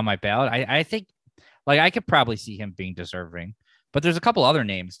put him on my ballot. I think, like, I could probably see him being deserving, but there's a couple other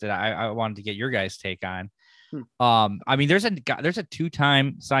names that I wanted to get your guys' take on. There's a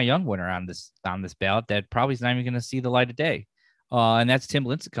 2-time Cy Young winner on this ballot that probably is not even going to see the light of day, and that's Tim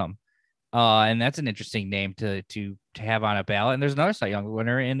Lincecum, and that's an interesting name to have on a ballot. And there's another Cy Young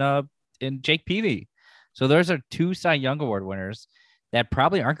winner in Jake Peavy. So those are 2 Cy Young Award winners that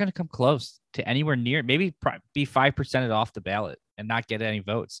probably aren't going to come close to anywhere near, maybe be 5% off the ballot and not get any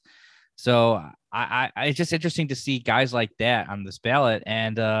votes. So it's just interesting to see guys like that on this ballot.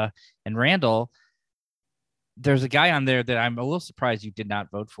 And Randall, there's a guy on there that I'm a little surprised you did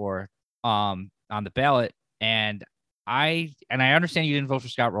not vote for on the ballot. And I understand you didn't vote for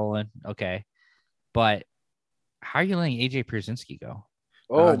Scott Rowland. Okay. But how are you letting AJ Pierzynski go?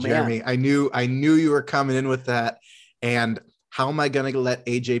 Oh, Jeremy, man. I knew you were coming in with that. And how am I going to let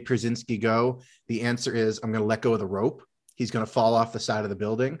AJ Pierzynski go? The answer is I'm going to let go of the rope. He's going to fall off the side of the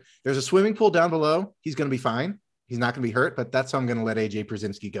building. There's a swimming pool down below. He's going to be fine. He's not going to be hurt, but that's how I'm going to let AJ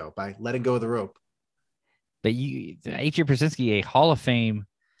Pierzynski go, by letting go of the rope. But AJ Pierzynski, a Hall of Fame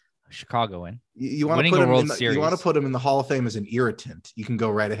Chicago win. You want to Winning put a him World in the, Series. you want to put him in the Hall of Fame as an irritant. You can go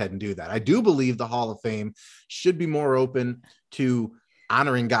right ahead and do that. I do believe the Hall of Fame should be more open to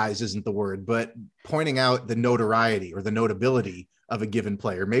honoring guys isn't the word, but pointing out the notoriety or the notability of a given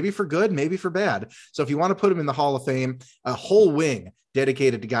player, maybe for good, maybe for bad. So if you want to put him in the Hall of Fame, a whole wing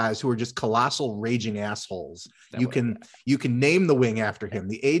dedicated to guys who are just colossal raging assholes. You can name the wing after him,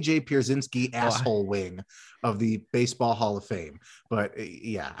 the AJ Pierzynski asshole wing of the Baseball Hall of Fame. But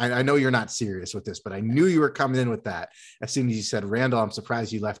yeah, I know you're not serious with this, but I knew you were coming in with that. As soon as you said Randall, I'm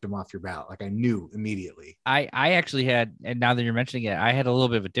surprised you left him off your ballot. Like I knew immediately. I actually had, and now that you're mentioning it, I had a little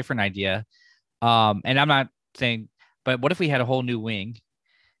bit of a different idea. And I'm not saying, but what if we had a whole new wing?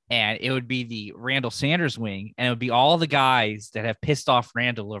 And it would be the Randall Sanders wing, and it would be all the guys that have pissed off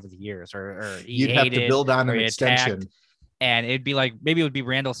Randall over the years, or you'd have to build on an extension. Attacked. And it'd be like, maybe it would be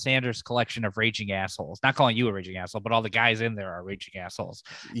Randall Sanders' collection of raging assholes. Not calling you a raging asshole, but all the guys in there are raging assholes.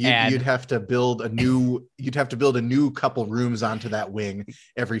 You'd have to build a new couple rooms onto that wing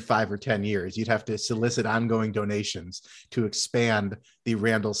every 5 or 10 years. You'd have to solicit ongoing donations to expand the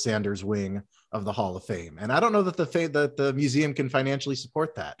Randall Sanders wing of the Hall of Fame. And I don't know that the museum can financially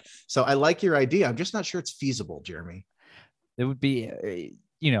support that. So I like your idea. I'm just not sure it's feasible, Jeremy. It would be,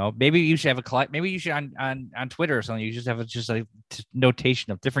 maybe you should have maybe you should on Twitter or something. You just have a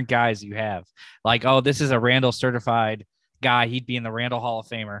notation of different guys you have, like, oh, this is a Randall certified guy. He'd be in the Randall Hall of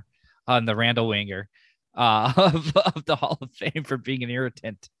Famer on the Randall winger of the Hall of Fame for being an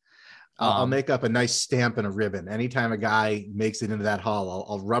irritant. I'll make up a nice stamp and a ribbon. Anytime a guy makes it into that hall,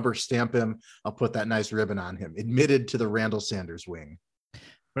 I'll rubber stamp him. I'll put that nice ribbon on him. Admitted to the Randall Sanders wing.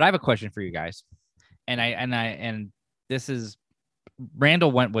 But I have a question for you guys. And this is,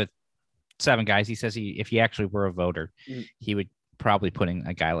 Randall went with 7 guys. He says if he actually were a voter, he would probably put in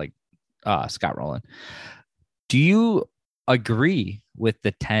a guy like Scott Rowland. Do you agree with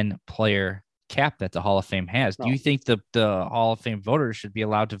the 10-player cap that the Hall of Fame has? No. Do you think the Hall of Fame voters should be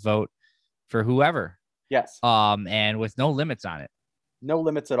allowed to vote for whoever? Yes. And with no limits on it. No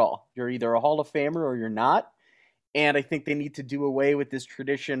limits at all. You're either a Hall of Famer or you're not. And I think they need to do away with this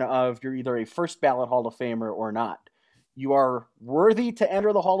tradition of you're either a first ballot Hall of Famer or not. You are worthy to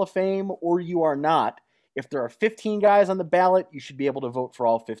enter the Hall of Fame or you are not. If there are 15 guys on the ballot, you should be able to vote for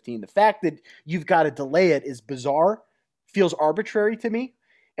all 15. The fact that you've got to delay it is bizarre, feels arbitrary to me.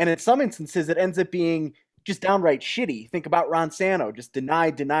 And in some instances, it ends up being just downright shitty. Think about Ron Santo, just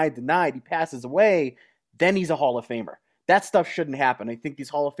denied. He passes away, then he's a Hall of Famer. That stuff shouldn't happen. I think these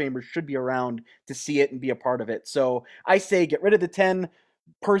Hall of Famers should be around to see it and be a part of it. So I say get rid of the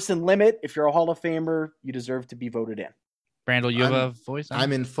 10-person limit. If you're a Hall of Famer, you deserve to be voted in. Randall, you have a voice?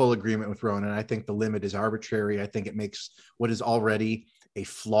 I'm in full agreement with Ronan. I think the limit is arbitrary. I think it makes what is already a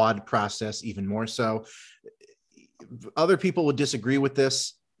flawed process even more so. Other people would disagree with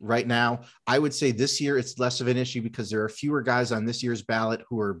this right now. I would say this year it's less of an issue because there are fewer guys on this year's ballot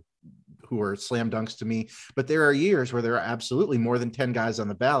who are slam dunks to me, but there are years where there are absolutely more than 10 guys on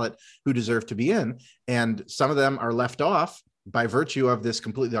the ballot who deserve to be in, and some of them are left off by virtue of this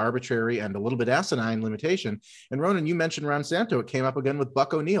completely arbitrary and a little bit asinine limitation. And Ronan, you mentioned Ron Santo. It came up again with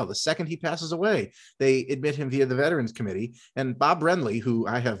Buck O'Neil. The second he passes away, they admit him via the Veterans Committee. And Bob Brenly, who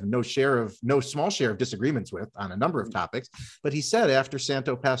I have no small share of disagreements with on a number of topics, but he said after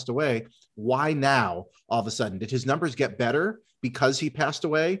Santo passed away, why now all of a sudden? Did his numbers get better because he passed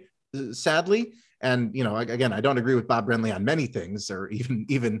away, sadly? And, again, I don't agree with Bob Brenly on many things or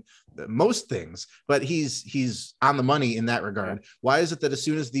even most things, but he's on the money in that regard. Why is it that as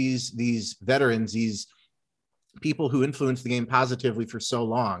soon as these veterans, these people who influenced the game positively for so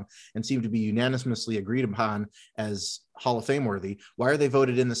long and seem to be unanimously agreed upon as Hall of Fame worthy, why are they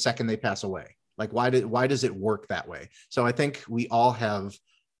voted in the second they pass away? Like, why does it work that way? So I think we all have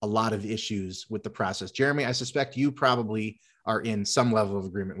a lot of issues with the process. Jeremy, I suspect you probably are in some level of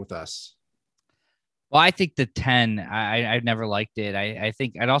agreement with us. Well, I think the 10, I've never liked it. I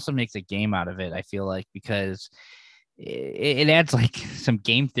think it also makes a game out of it, I feel like, because it adds like some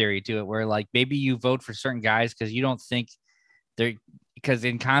game theory to it where like maybe you vote for certain guys because you don't think they're, because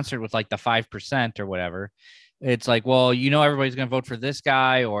in concert with like the 5% or whatever, it's like, well, everybody's going to vote for this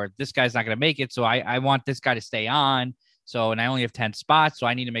guy or this guy's not going to make it. So I want this guy to stay on. So, and I only have 10 spots. So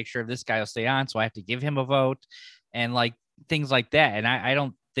I need to make sure this guy will stay on. So I have to give him a vote and like things like that. And I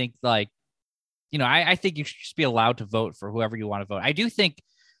don't think like, I think you should just be allowed to vote for whoever you want to vote. I do think,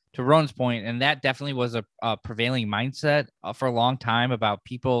 to Ron's point, and that definitely was a prevailing mindset for a long time about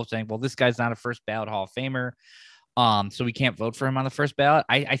people saying, well, this guy's not a first ballot Hall of Famer. So we can't vote for him on the first ballot.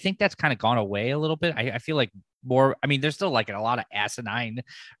 I think that's kind of gone away a little bit. I feel like more, I mean, there's still like a lot of asinine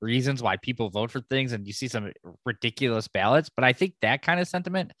reasons why people vote for things, and you see some ridiculous ballots, but I think that kind of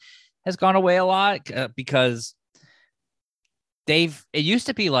sentiment has gone away a lot because it used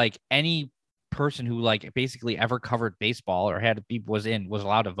to be like any person who like basically ever covered baseball or was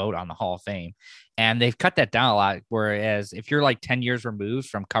allowed to vote on the Hall of Fame. And they've cut that down a lot. Whereas if you're like 10 years removed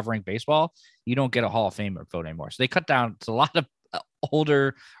from covering baseball, you don't get a Hall of Fame vote anymore. So they cut down to a lot of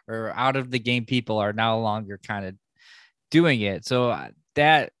older or out of the game people are no longer kind of doing it. So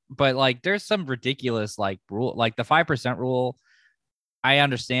but like there's some ridiculous like rule, like the 5% rule. I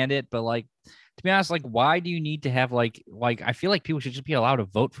understand it, but like, to be honest, like, why do you need to have like I feel like people should just be allowed to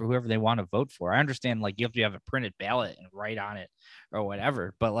vote for whoever they want to vote for. I understand like you have to have a printed ballot and write on it or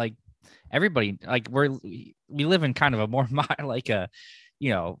whatever, but like everybody, like we live in kind of a more like a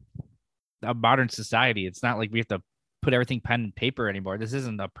modern society. It's not like we have to put everything pen and paper anymore. This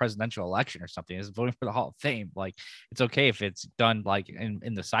isn't a presidential election or something. It's voting for the Hall of Fame. Like it's okay if it's done like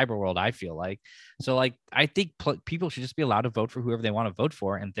in the cyber world, I feel like. So like, I think people should just be allowed to vote for whoever they want to vote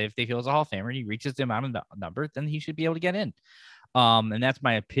for. And if they feel is a Hall of Famer and he reaches the amount of number, then he should be able to get in. And that's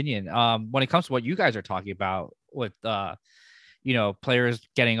my opinion. When it comes to what you guys are talking about with, players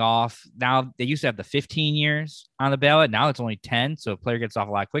getting off now, they used to have the 15 years on the ballot. Now it's only 10. So a player gets off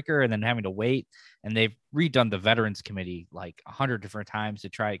a lot quicker and then having to wait. And they've redone the Veterans Committee like 100 different times to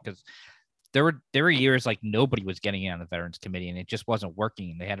try, because there were years like nobody was getting in on the Veterans Committee and it just wasn't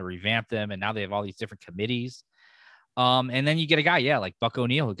working. They had to revamp them, and now they have all these different committees. And then you get a guy, like Buck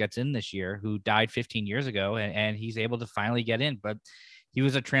O'Neil, who gets in this year, who died 15 years ago, and he's able to finally get in. But he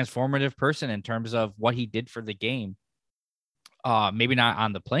was a transformative person in terms of what he did for the game. Maybe not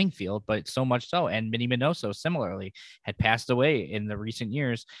on the playing field, but so much so. And Minnie Minoso similarly had passed away in the recent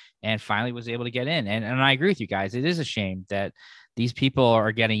years and finally was able to get in. And I agree with you guys. It is a shame that these people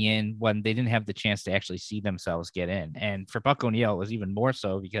are getting in when they didn't have the chance to actually see themselves get in. And for Buck O'Neil, it was even more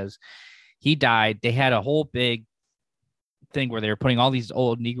so because he died. They had a whole big thing where they were putting all these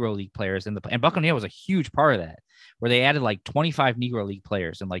old Negro League players in and Buck O'Neil was a huge part of that, where they added like 25 Negro League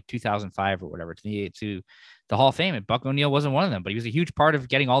players in like 2005 or whatever to the Hall of Fame. And Buck O'Neil wasn't one of them, but he was a huge part of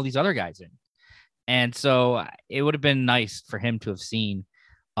getting all these other guys in. And so it would have been nice for him to have seen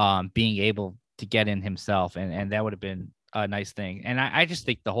being able to get in himself. And that would have been a nice thing. And I just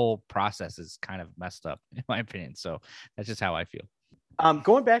think the whole process is kind of messed up, in my opinion. So that's just how I feel.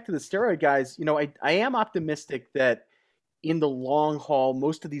 Going back to the steroid guys, I am optimistic that in the long haul,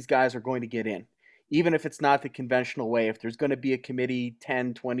 most of these guys are going to get in, even if it's not the conventional way. If there's going to be a committee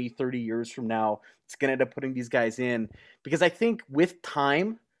 10, 20, 30 years from now, it's going to end up putting these guys in, because I think with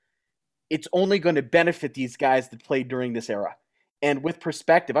time, it's only going to benefit these guys that played during this era. And with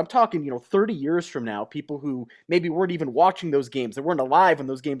perspective, I'm talking, 30 years from now, people who maybe weren't even watching those games, they weren't alive when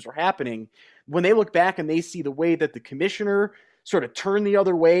those games were happening, when they look back and they see the way that the commissioner sort of turned the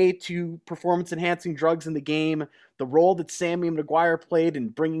other way to performance-enhancing drugs in the game, the role that Sammy Maguire played in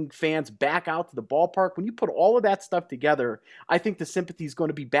bringing fans back out to the ballpark. When you put all of that stuff together, I think the sympathy is going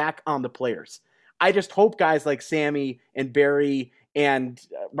to be back on the players. I just hope guys like Sammy and Barry and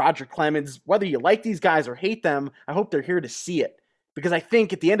Roger Clemens, whether you like these guys or hate them, I hope they're here to see it. Because I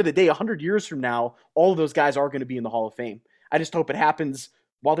think at the end of the day, 100 years from now, all of those guys are going to be in the Hall of Fame. I just hope it happens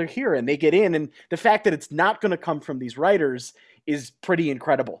while they're here and they get in. And the fact that it's not going to come from these writers is pretty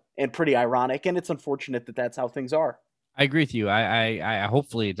incredible and pretty ironic. And it's unfortunate that that's how things are. I agree with you. I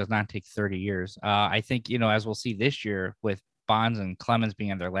hopefully it does not take 30 years. I think, as we'll see this year with Bonds and Clemens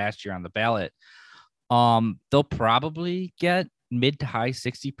being in their last year on the ballot, they'll probably get mid to high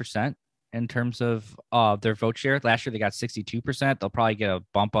 60% in terms of their vote share. Last year, they got 62%. They'll probably get a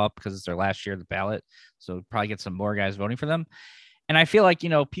bump up because it's their last year of the ballot. So probably get some more guys voting for them. And I feel like,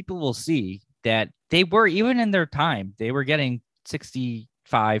 people will see that they were, even in their time, they were getting 65%,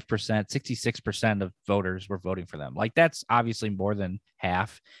 66% of voters were voting for them. Like, that's obviously more than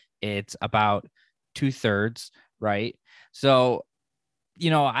half. It's about 2/3, right? So,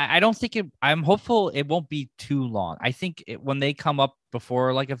 I don't think I'm hopeful it won't be too long. I think when they come up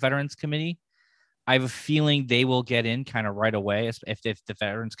before like a Veterans Committee, I have a feeling they will get in kind of right away. If the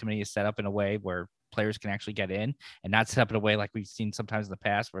Veterans Committee is set up in a way where players can actually get in and not set up in a way like we've seen sometimes in the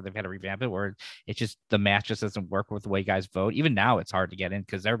past where they've had to revamp it, where it's just the match just doesn't work with the way guys vote. Even now it's hard to get in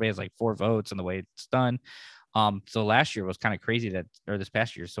because everybody has like 4 votes and the way it's done. So last year was kind of crazy or this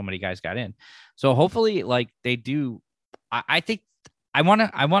past year, so many guys got in. So hopefully like they do. I think I want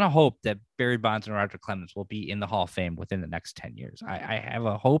to hope that Barry Bonds and Roger Clemens will be in the Hall of Fame within the next 10 years. I have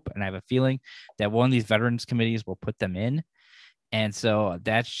a hope and I have a feeling that one of these veterans committees will put them in. And so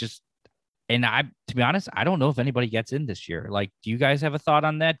that's just, And to be honest, I don't know if anybody gets in this year. Like, do you guys have a thought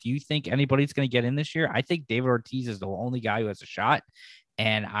on that? Do you think anybody's going to get in this year? I think David Ortiz is the only guy who has a shot,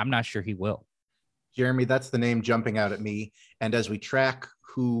 and I'm not sure he will. Jeremy, that's the name jumping out at me. And as we track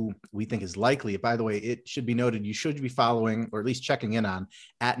who we think is likely, by the way, it should be noted, you should be following or at least checking in on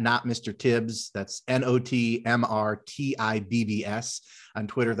at Not Mr. Tibbs. That's NOTMRTIBBS on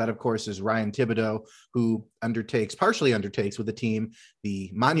Twitter. That, of course, is Ryan Thibodeau, who partially undertakes with the team the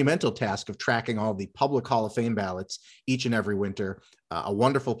monumental task of tracking all the public Hall of Fame ballots each and every winter. A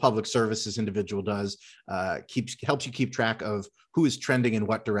wonderful public services individual does, helps you keep track of who is trending in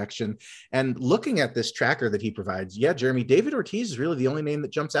what direction. And looking at this tracker that he provides, yeah, Jeremy, David Ortiz is really the only name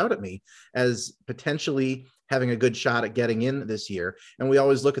that jumps out at me as potentially having a good shot at getting in this year. And we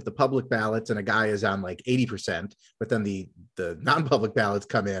always look at the public ballots and a guy is on like 80%, but then the non-public ballots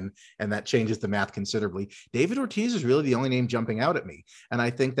come in and that changes the math considerably. David Ortiz is really the only name jumping out at me. And I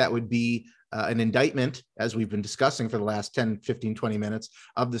think that would be an indictment, as we've been discussing for the last 10, 15, 20 minutes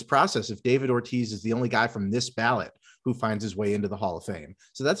of this process, if David Ortiz is the only guy from this ballot who finds his way into the Hall of Fame.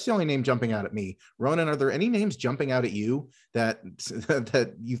 So that's the only name jumping out at me. Ronan, are there any names jumping out at you that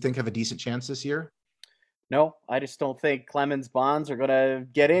you think have a decent chance this year? No, I just don't think Clemens Bonds are going to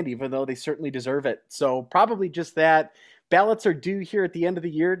get in, even though they certainly deserve it. So probably just that. Ballots are due here at the end of the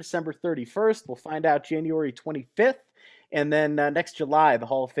year, December 31st. We'll find out January 25th. And then next July, the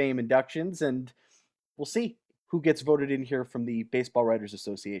Hall of Fame inductions. And we'll see who gets voted in here from the Baseball Writers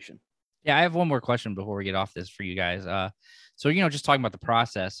Association. Yeah, I have one more question before we get off this for you guys. So, just talking about the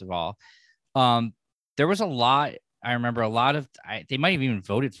process of all, there was a lot. I remember a lot of, they might have even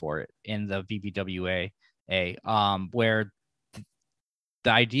voted for it in the BBWA, where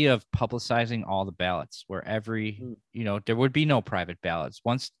the idea of publicizing all the ballots, where there would be no private ballots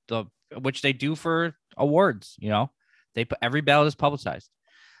which they do for awards, they put every ballot is publicized.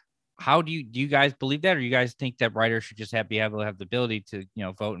 How do you guys believe that, or you guys think that writers should just be able to have the ability to,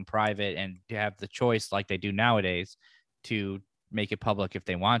 vote in private and to have the choice like they do nowadays to make it public if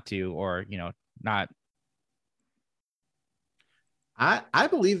they want to, or, not? I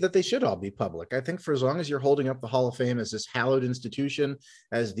believe that they should all be public. I think for as long as you're holding up the Hall of Fame as this hallowed institution,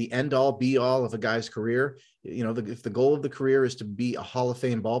 as the end all be all of a guy's career, if the goal of the career is to be a Hall of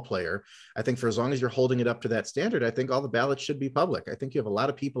Fame ball player, I think for as long as you're holding it up to that standard, I think all the ballots should be public. I think you have a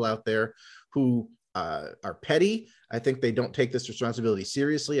lot of people out there who are petty. I think they don't take this responsibility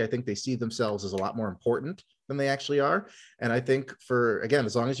seriously. I think they see themselves as a lot more important than they actually are. And I think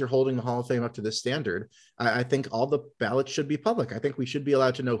as long as you're holding the Hall of Fame up to this standard, I think all the ballots should be public. I think we should be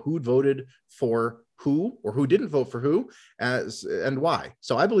allowed to know who voted for who or who didn't vote for who and why.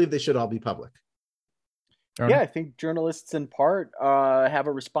 So I believe they should all be public. Yeah, I think journalists in part have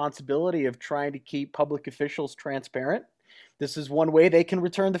a responsibility of trying to keep public officials transparent. This is one way they can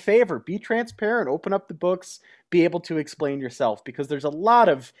return the favor. Be transparent, open up the books, be able to explain yourself, because there's a lot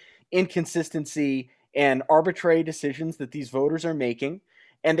of inconsistency and arbitrary decisions that these voters are making,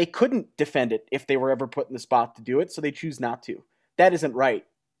 and they couldn't defend it if they were ever put in the spot to do it, so they choose not to. That isn't right.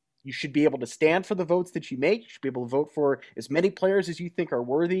 You should be able to stand for the votes that you make. You should be able to vote for as many players as you think are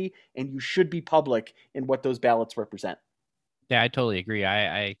worthy, and you should be public in what those ballots represent. Yeah, I totally agree.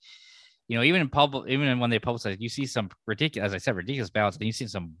 I even in public, even when they publicize, you see some ridiculous ballots, and you see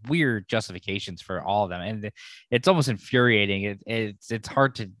some weird justifications for all of them, and it's almost infuriating. It's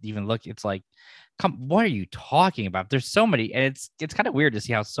hard to even look. It's like, what are you talking about? There's so many, and it's kind of weird to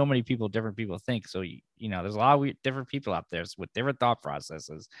see how so many different people think. So there's a lot of different people out there with different thought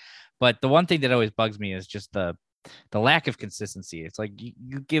processes. But the one thing that always bugs me is just the lack of consistency. It's like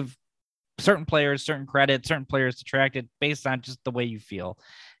you give certain players certain credit, certain players detracted based on just the way you feel.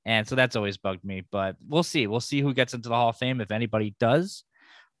 And so that's always bugged me, but we'll see. We'll see who gets into the Hall of Fame, if anybody does.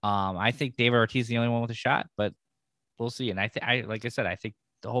 I think David Ortiz is the only one with a shot, but we'll see. And like I said, I think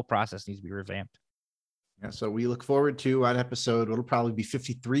the whole process needs to be revamped. Yeah, so we look forward to an episode. It'll probably be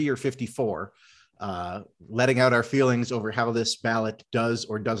 53 or 54, letting out our feelings over how this ballot does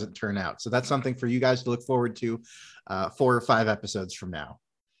or doesn't turn out. So that's something for you guys to look forward to 4 or 5 episodes from now.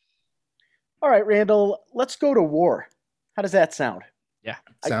 All right, Randall, let's go to war. How does that sound? Yeah,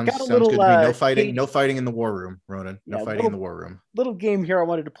 sounds good to me. No fighting in the war room, Ronan. No fighting in the war room. Little game here I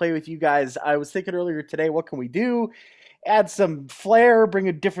wanted to play with you guys. I was thinking earlier today, what can we do? Add some flair, bring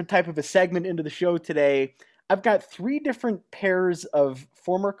a different type of a segment into the show today. I've got 3 different pairs of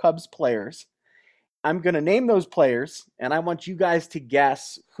former Cubs players. I'm going to name those players, and I want you guys to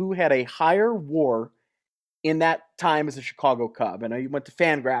guess who had a higher WAR in that time as a Chicago Cub. I know you went to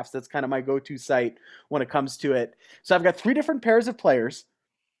Fangraphs. That's kind of my go-to site when it comes to it. So I've got 3 different pairs of players.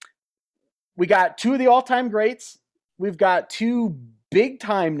 We got 2 of the all-time greats. We've got 2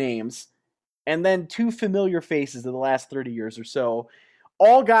 big-time names. and then two familiar faces in the last 30 years or so.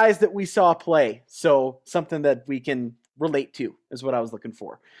 All guys that we saw play. So something that we can relate to is what I was looking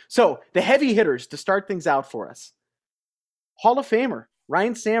for. So the heavy hitters to start things out for us. Hall of Famer,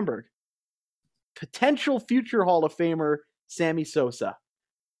 Ryne Sandberg. Potential future Hall of Famer, Sammy Sosa.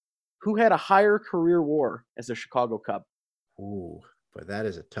 Who had a higher career WAR as a Chicago Cub? Ooh, but that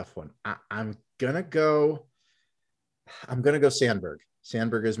is a tough one. I'm gonna go Sandberg.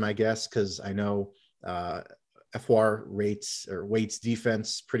 Sandberg is my guess because I know FWAR weights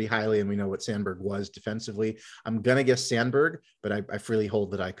defense pretty highly, and we know what Sandberg was defensively. I'm gonna guess Sandberg, but I freely hold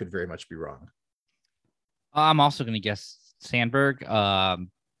that I could very much be wrong. I'm also gonna guess Sandberg.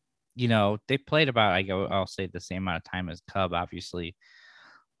 They played about I'll say the same amount of time as Cub, obviously.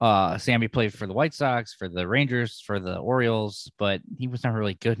 Sammy played for the White Sox, for the Rangers, for the Orioles, but he was not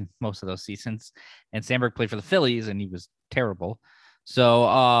really good in most of those seasons. And Sandberg played for the Phillies, and he was terrible. So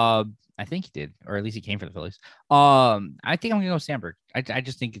I think he did, or at least he came for the Phillies. I think I'm gonna go Sandberg. I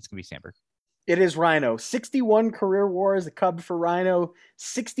just think it's gonna be Sandberg. It is Rhino. 61 career WAR as a Cub for Rhino,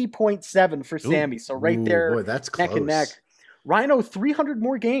 60.7 for Sammy. So right there, boy, that's neck close. and neck. Rhino 300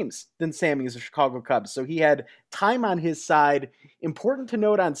 more games than Sammy as a Chicago Cub. So he had time on his side. Important to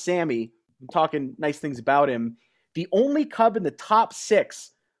note on Sammy, I'm talking nice things about him, the only Cub in the top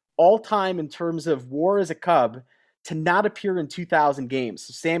 6 all time in terms of WAR as a Cub to not appear in 2,000 games.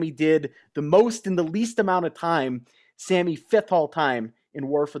 So Sammy did the most in the least amount of time. Sammy 5th all time in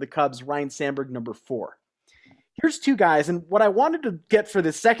WAR for the Cubs, Ryne Sandberg number 4. Here's two guys, and what I wanted to get for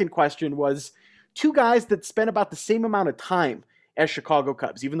the second question was two guys that spent about the same amount of time as Chicago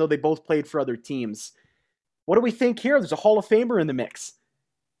Cubs, even though they both played for other teams. What do we think here? There's a Hall of Famer in the mix.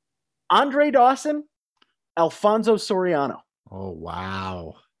 Andre Dawson, Alfonso Soriano. Oh,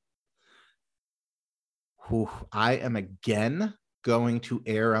 wow. I am again going to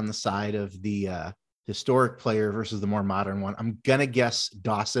err on the side of the historic player versus the more modern one. I'm going to guess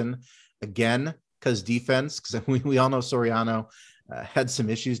Dawson again because defense, because we all know Soriano had some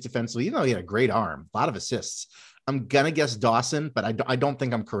issues defensively, even though he had a great arm, a lot of assists. I'm going to guess Dawson, but I don't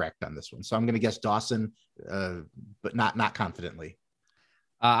think I'm correct on this one. So I'm going to guess Dawson, but not confidently.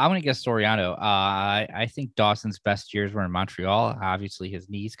 I'm going to guess Soriano. I think Dawson's best years were in Montreal. Obviously, his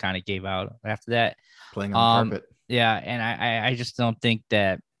knees kind of gave out after that. Playing on the carpet. Yeah, and I just don't think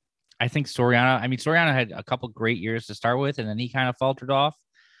that. I think Soriano had a couple great years to start with, and then he kind of faltered off.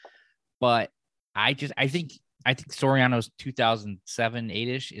 But I think Soriano's 2007,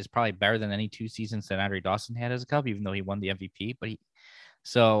 8-ish is probably better than any 2 seasons that Andre Dawson had as a Cub, even though he won the MVP.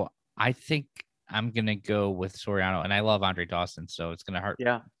 So I think I'm going to go with Soriano, and I love Andre Dawson, so it's going to hurt.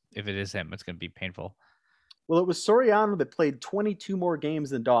 Yeah. If it is him, it's going to be painful. Well, it was Soriano that played 22 more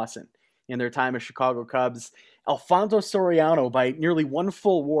games than Dawson in their time as Chicago Cubs. Alfonso Soriano by nearly one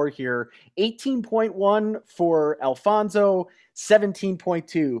full WAR here. 18.1 for Alfonso,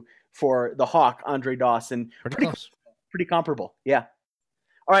 17.2 for the Hawk, Andre Dawson. Pretty close. Pretty comparable, yeah.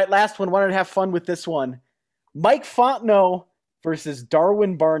 All right, last one. Wanted to have fun with this one. Mike Fontenot versus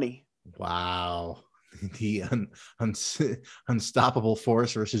Darwin Barney. Wow. The unstoppable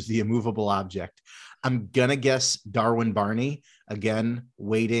force versus the immovable object. I'm going to guess Darwin Barney, again,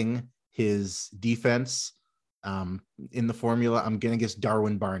 weighting his defense in the formula. I'm going to guess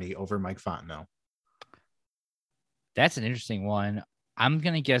Darwin Barney over Mike Fontenot. That's an interesting one. I'm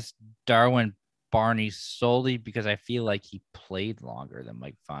going to guess Darwin Barney solely because I feel like he played longer than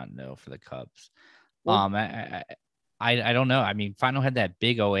Mike Fontenot for the Cubs. Well, I don't know. I mean, Fontenot had that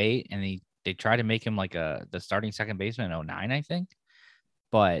big 08 and they tried to make him like the starting second baseman in 09, I think.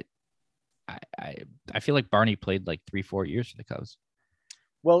 But I feel like Barney played like 3-4 years for the Cubs.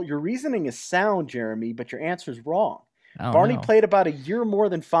 Well, your reasoning is sound, Jeremy, but your answer is wrong. Barney played about a year more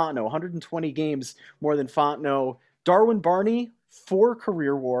than Fontenot, 120 games more than Fontenot. Darwin Barney, 4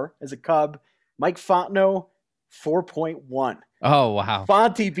 career WAR as a Cub. Mike Fontenot, 4.1. Oh, wow.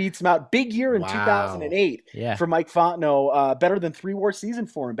 Fonty beats him out. Big year in 2008 for Mike Fontenot. Better than 3 WAR season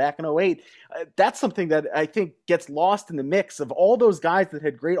for him back in 08. That's something that I think gets lost in the mix of all those guys that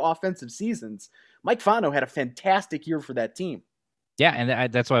had great offensive seasons. Mike Fontenot had a fantastic year for that team. Yeah,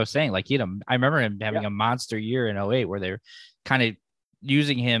 and that's what I was saying. Like, I remember him having a monster year in 08 where they're kind of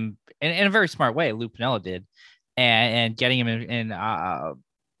using him in a very smart way. Lou Piniella did, and getting him in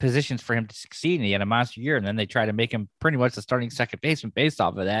positions for him to succeed. And he had a monster year, and then they tried to make him pretty much the starting second baseman based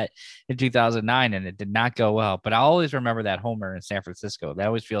off of that in 2009, and it did not go well. But I always remember that homer in San Francisco. That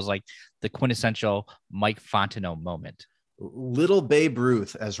always feels like the quintessential Mike Fontenot moment. Little Babe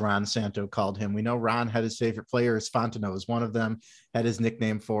Ruth, as Ron Santo called him. We know Ron had his favorite players. Fontenot was one of them, had his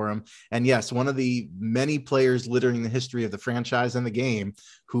nickname for him. And yes, one of the many players littering the history of the franchise and the game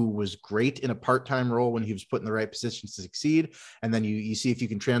who was great in a part-time role when he was put in the right positions to succeed. And then you see if you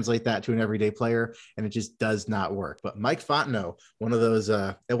can translate that to an everyday player, and it just does not work. But Mike Fontenot, one of those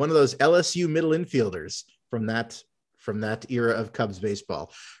LSU middle infielders from that era of Cubs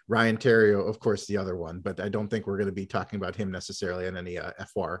baseball. Ryan Theriot, of course, the other one, but I don't think we're going to be talking about him necessarily in any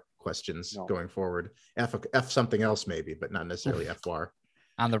FWAR questions going forward. F something else maybe, but not necessarily FWAR.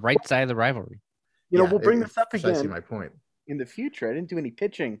 On the right side of the rivalry. We'll bring this up again. My point. In the future, I didn't do any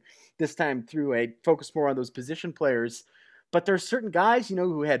pitching this time through. I focused more on those position players, but there's certain guys,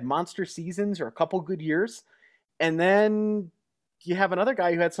 who had monster seasons or a couple good years, and then you have another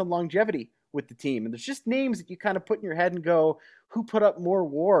guy who had some longevity with the team. And there's just names that you kind of put in your head and go, who put up more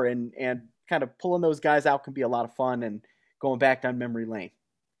WAR, and kind of pulling those guys out can be a lot of fun and going back down memory lane.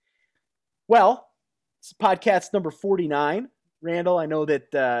 Well, it's podcast number 49. Randall, I know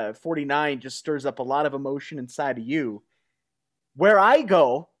that 49 just stirs up a lot of emotion inside of you. Where I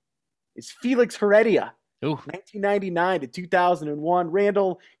go is Felix Heredia, 1999 to 2001.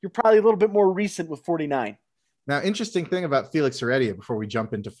 Randall, you're probably a little bit more recent with 49. Now, interesting thing about Felix Heredia before we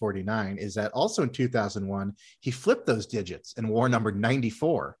jump into 49 is that also in 2001, he flipped those digits and wore number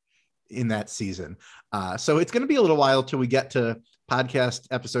 94 in that season. So it's going to be a little while till we get to podcast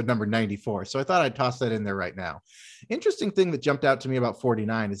episode number 94. So I thought I'd toss that in there right now. Interesting thing that jumped out to me about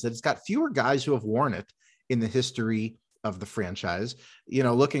 49 is that it's got fewer guys who have worn it in the history of the franchise.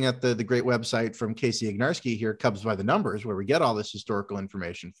 Looking at the great website from Casey Ignarski here, Cubs by the Numbers, where we get all this historical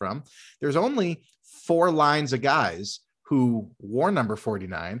information from, there's only 4 lines of guys who wore number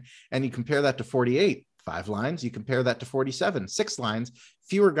 49. And you compare that to 48, 5 lines. You compare that to 47, 6 lines,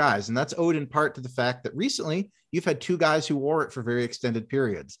 fewer guys. And that's owed in part to the fact that recently you've had 2 guys who wore it for very extended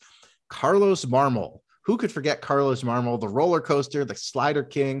periods. Carlos Marmol. Who could forget Carlos Marmol, the roller coaster, the slider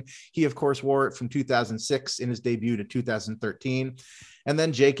king? He, of course, wore it from 2006 in his debut to 2013. And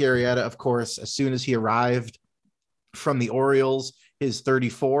then Jake Arrieta, of course, as soon as he arrived from the Orioles, his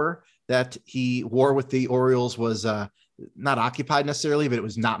 34 that he wore with the Orioles was not occupied necessarily, but it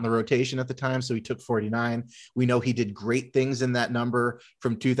was not in the rotation at the time. So he took 49. We know he did great things in that number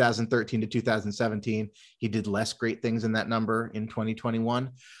from 2013 to 2017. He did less great things in that number in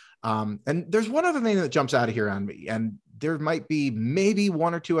 2021. And there's one other thing that jumps out of here on me, and there might be maybe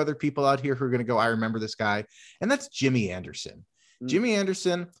 1 or 2 other people out here who are going to go, I remember this guy, and that's Jimmy Anderson. Jimmy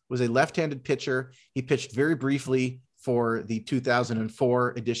Anderson was a left-handed pitcher. He pitched very briefly for the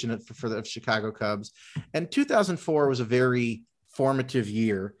 2004 edition of Chicago Cubs, and 2004 was a very formative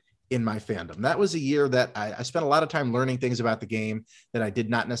year in my fandom. That was a year that I spent a lot of time learning things about the game that I did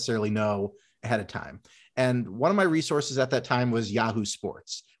not necessarily know ahead of time. And one of my resources at that time was Yahoo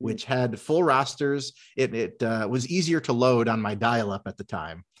Sports, which had full rosters. It was easier to load on my dial-up at the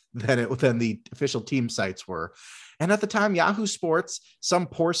time than the official team sites were. And at the time, Yahoo Sports, some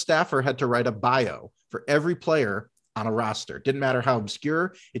poor staffer had to write a bio for every player on a roster. It didn't matter how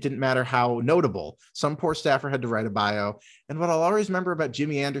obscure. It didn't matter how notable. Some poor staffer had to write a bio. And what I'll always remember about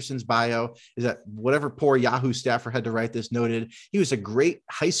Jimmy Anderson's bio is that whatever poor Yahoo staffer had to write this noted, he was a great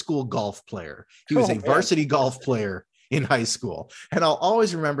high school golf player. He was a varsity golf player in high school. And I'll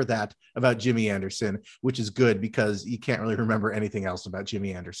always remember that about Jimmy Anderson, which is good because you can't really remember anything else about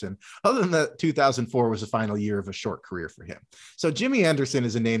Jimmy Anderson other than that 2004 was the final year of a short career for him. So Jimmy Anderson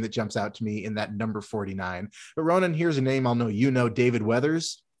is a name that jumps out to me in that number 49. But Ronan, here's a name I'll know, David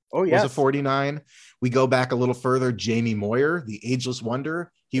Weathers. Oh, yes. Was a 49. We go back a little further. Jamie Moyer, the ageless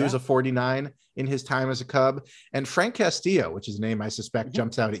wonder. He was a 49 in his time as a Cub. And Frank Castillo, which is a name I suspect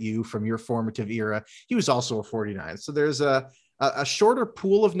jumps out at you from your formative era. He was also a 49. So there's a shorter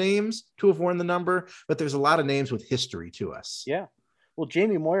pool of names to have worn the number, but there's a lot of names with history to us. Yeah. Well,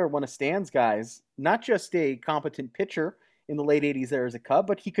 Jamie Moyer, one of Stan's guys, not just a competent pitcher in the late 80s there as a Cub,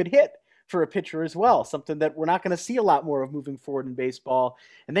 but he could hit for a pitcher as well, something that we're not going to see a lot more of moving forward in baseball.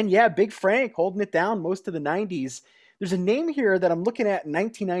 And then, Big Frank holding it down most of the 90s. There's a name here that I'm looking at in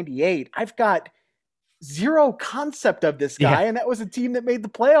 1998. I've got zero concept of this guy, and that was a team that made the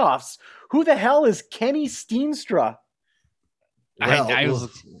playoffs. Who the hell is Kenny Steenstra? Well,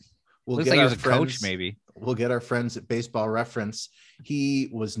 looks like he was a coach, maybe. We'll get our friends at Baseball Reference. He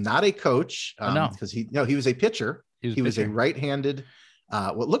was not a coach because he was a pitcher. He was a right-handed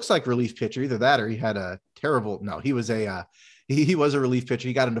what looks like relief pitcher, either that or he had a terrible, no, he was a relief pitcher.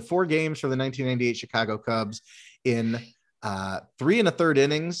 He got into 4 games for the 1998 Chicago Cubs. In 3 1/3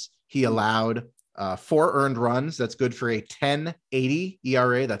 innings, he allowed 4 earned runs. That's good for a 10.80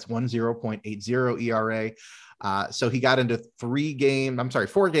 ERA. That's 10.80 ERA. So he got into 4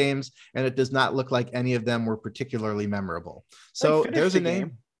 games, and it does not look like any of them were particularly memorable. So there's a name.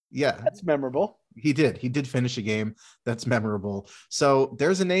 Game. Yeah, that's memorable. He did finish a game that's memorable. So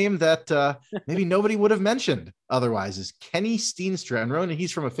there's a name that maybe nobody would have mentioned otherwise, is Kenny Steenstra. And Ronan,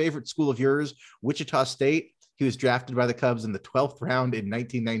 he's from a favorite school of yours, Wichita State. He was drafted by the Cubs in the 12th round in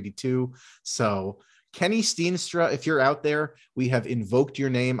 1992. So Kenny Steenstra, if you're out there, we have invoked your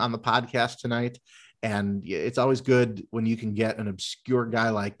name on the podcast tonight. And it's always good when you can get an obscure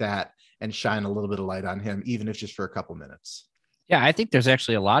guy like that and shine a little bit of light on him, even if just for a couple minutes. Yeah, I think there's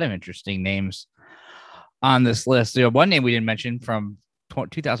actually a lot of interesting names on this list. One name we didn't mention from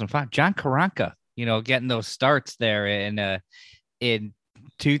 2005, John Karanka, getting those starts there in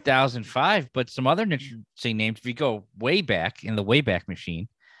 2005, but some other interesting names. If you go way back in the Wayback Machine,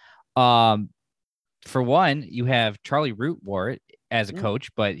 for one, you have Charlie Root wore it as a coach,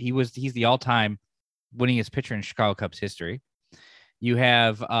 but he's the all-time winningest pitcher in Chicago Cubs history. You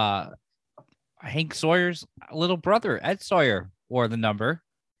have Hank Sawyer's little brother, Ed Sawyer, wore the number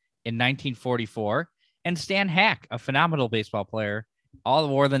in 1944. And Stan Hack, a phenomenal baseball player,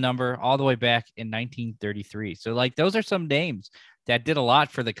 wore the number all the way back in 1933. So, those are some names that did a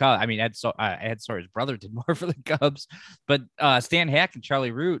lot for the Cubs. I mean, Ed Sawyer's brother did more for the Cubs, but Stan Hack and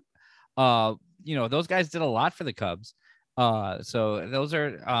Charlie Root, those guys did a lot for the Cubs. So those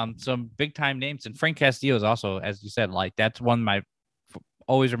are some big time names. And Frank Castillo is also, as you said, that's one of my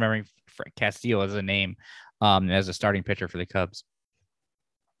always remembering Frank Castillo as a name as a starting pitcher for the Cubs.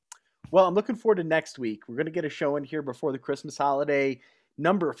 Well, I'm looking forward to next week. We're going to get a show in here before the Christmas holiday.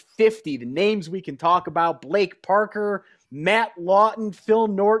 Number 50, the names we can talk about: Blake Parker, Matt Lawton, Phil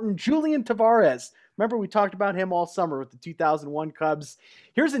Norton, Julian Tavares. Remember, we talked about him all summer with the 2001 Cubs.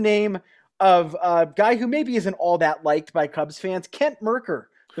 Here's a name of a guy who maybe isn't all that liked by Cubs fans, Kent Mercker,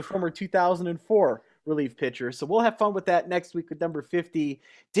 the former 2004 relief pitcher. So we'll have fun with that next week with number 50.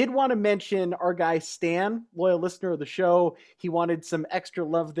 Did want to mention our guy Stan, loyal listener of the show. He wanted some extra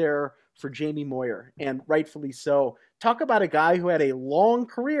love there for Jamie Moyer, and rightfully so. Talk about a guy who had a long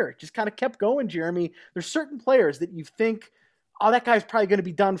career, just kind of kept going, Jeremy. There's certain players that you think, oh, that guy's probably going to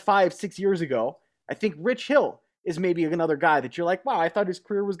be done 5-6 years ago. I think Rich Hill is maybe another guy that you're like, wow, I thought his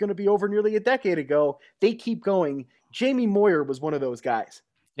career was going to be over nearly a decade ago. They keep going. Jamie Moyer was one of those guys.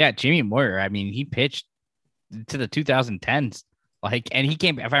 Yeah, Jamie Moyer. I mean, he pitched to the 2010s. And he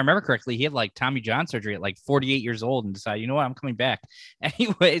came, if I remember correctly, he had Tommy John surgery at 48 years old and decided, you know what, I'm coming back.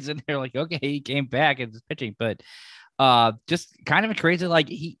 Anyways, and they're like, okay, he came back and was pitching. But just kind of a crazy,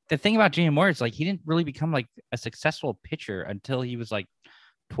 the thing about Jamie Moyer is he didn't really become a successful pitcher until he was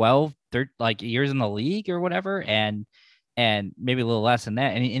 12, 13, years in the league or whatever. And maybe a little less than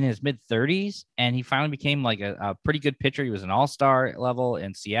that. And in his mid 30s, and he finally became a pretty good pitcher. He was an all-star level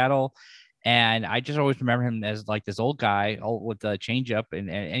in Seattle. And I just always remember him as this old guy with the changeup,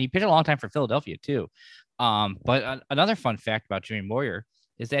 and he pitched a long time for Philadelphia too. But another fun fact about Jamie Moyer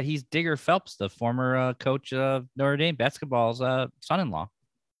is that he's Digger Phelps, the former coach of Notre Dame basketball's son-in-law.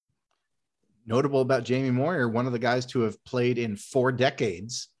 Notable about Jamie Moyer, one of the guys to have played in 4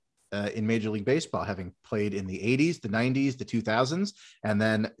 decades in Major League Baseball, having played in the 80s, the 90s, the 2000s, and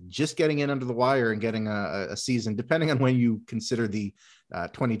then just getting in under the wire and getting a season, depending on when you consider the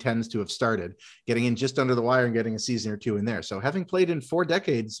 2010s to have started, getting in just under the wire and getting a season or 2 in there. So having played in 4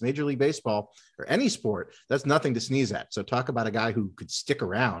 decades, Major League Baseball or any sport, that's nothing to sneeze at. So talk about a guy who could stick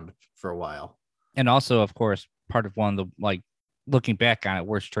around for a while. And also, of course, part of one of the, looking back on it,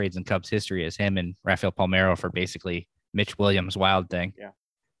 worst trades in Cubs history is him and Rafael Palmeiro for basically Mitch Williams' Wild Thing. Yeah.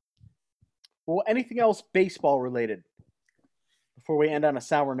 Well, anything else baseball related before we end on a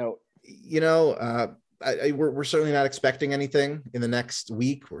sour note? We're certainly not expecting anything in the next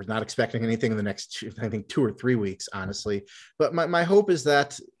week. We're not expecting anything in the next, I think, 2 or 3 weeks, honestly. But my hope is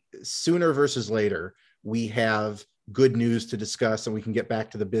that sooner versus later, we have good news to discuss and we can get back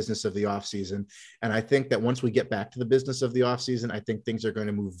to the business of the offseason. And I think that once we get back to the business of the offseason, I think things are going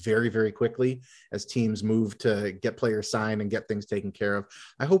to move very, very quickly as teams move to get players signed and get things taken care of.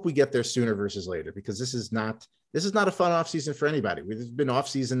 I hope we get there sooner versus later, because this is not a fun offseason for anybody. There's been off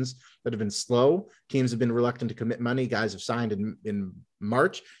seasons that have been slow. Teams have been reluctant to commit money. Guys have signed in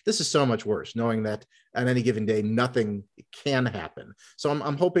March. This is so much worse, knowing that on any given day, nothing can happen. So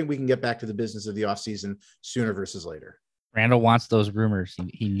I'm hoping we can get back to the business of the offseason sooner versus later. Randall wants those rumors.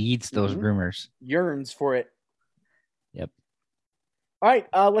 He needs those rumors. Yearns for it. Yep. All right,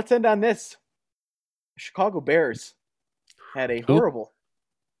 let's end on this. Chicago Bears had a horrible...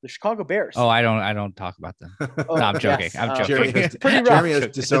 The Chicago Bears. Oh, I don't talk about them. No, I'm joking. Yes. I'm joking. Jeremy has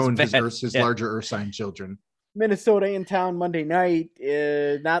disowned his larger Ursine children. Minnesota in town Monday night.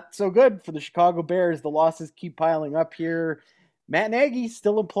 Not so good for the Chicago Bears. The losses keep piling up here. Matt Nagy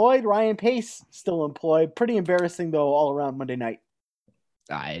still employed. Ryan Pace still employed. Pretty embarrassing, though, all around Monday night.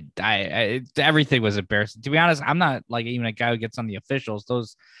 Everything was embarrassing. To be honest, I'm not like even a guy who gets on the officials.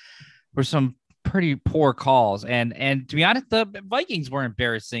 Those were some pretty poor calls. And to be honest, the Vikings were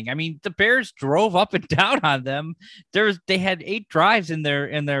embarrassing. I mean, the Bears drove up and down on them. They had 8 drives in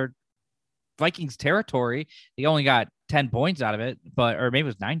their Vikings territory. They only got 10 points out of it, or maybe it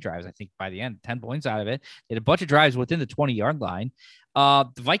was 9 drives, I think, by the end, 10 points out of it. They had a bunch of drives within the 20-yard line.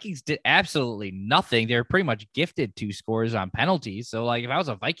 The Vikings did absolutely nothing. They were pretty much gifted 2 scores on penalties. So, like, if I was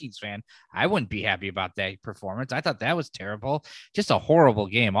a Vikings fan, I wouldn't be happy about that performance. I thought that was terrible. Just a horrible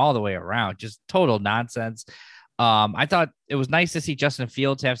game all the way around. Just total nonsense. I thought it was nice to see Justin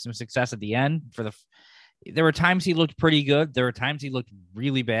Fields have some success at the end. There were times he looked pretty good. There were times he looked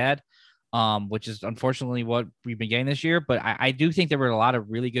really bad. Which is unfortunately what we've been getting this year. But I do think there were a lot of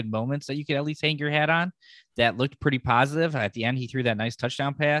really good moments that you could at least hang your hat on that looked pretty positive. At the end, he threw that nice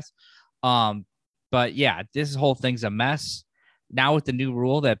touchdown pass. But yeah, this whole thing's a mess. Now with the new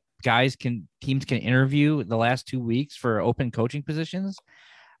rule that teams can interview the last 2 weeks for open coaching positions,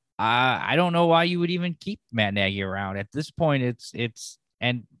 I don't know why you would even keep Matt Nagy around. At this point,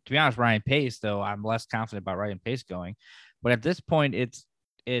 and to be honest, Ryan Pace, though, I'm less confident about Ryan Pace going. But at this point, it's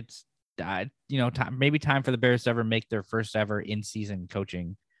maybe time for the Bears to ever make their first ever in-season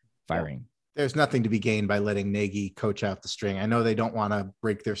coaching firing. There's nothing to be gained by letting Nagy coach out the string. I know they don't want to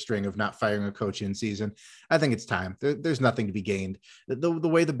break their string of not firing a coach in season. I think it's time. There's nothing to be gained. The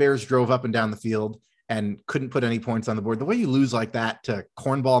way the Bears drove up and down the field and couldn't put any points on the board, the way you lose like that to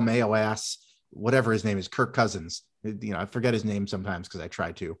cornball Mayo ass, whatever his name is, Kirk Cousins. I forget his name sometimes because I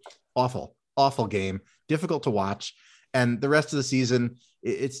try to. Awful game, difficult to watch. And the rest of the season,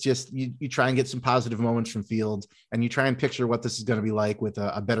 it's just you try and get some positive moments from Fields, and you try and picture what this is going to be like with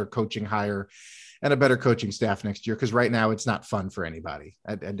a better coaching hire and a better coaching staff next year. Because right now it's not fun for anybody.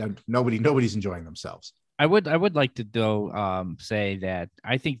 Nobody's enjoying themselves. I would like to say that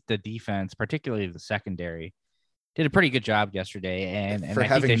I think the defense, particularly the secondary, did a pretty good job yesterday, and for I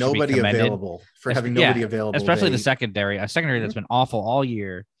having think nobody available, especially the secondary, a secondary that's been awful all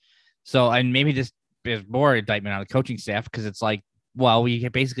year. So, and maybe this is more indictment on the coaching staff because it's like, well, we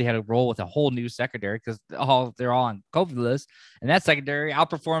basically had to roll with a whole new secondary because they're all on COVID list, and that secondary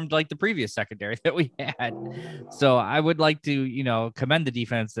outperformed like the previous secondary that we had. So I would like to, commend the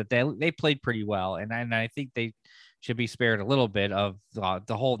defense that they played pretty well, and I think they should be spared a little bit of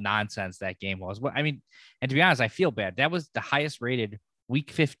the whole nonsense that game was. I mean, and to be honest, I feel bad. That was the highest rated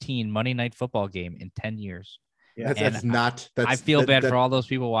Week 15 Monday Night Football game in 10 years. Yeah, I feel bad for all those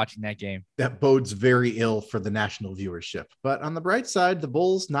people watching that game. That bodes very ill for the national viewership. But on the bright side, the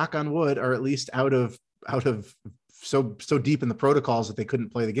Bulls, knock on wood, are at least out of so deep in the protocols that they couldn't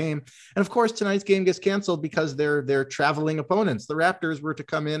play the game. And of course, tonight's game gets canceled because they're traveling opponents. The Raptors were to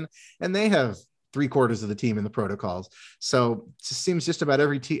come in, and they have 3/4 of the team in the protocols. So it seems just about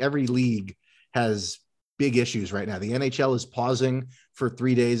every league has big issues right now. The NHL is pausing for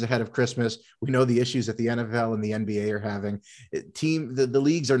 3 days ahead of Christmas. We know the issues that the NFL and the NBA are having. The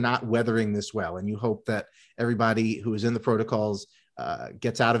leagues are not weathering this well, and you hope that everybody who is in the protocols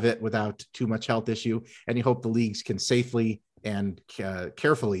gets out of it without too much health issue, and you hope the leagues can safely and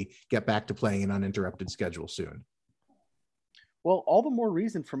carefully get back to playing an uninterrupted schedule soon. Well, all the more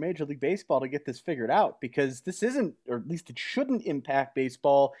reason for Major League Baseball to get this figured out, because this isn't, or at least it shouldn't impact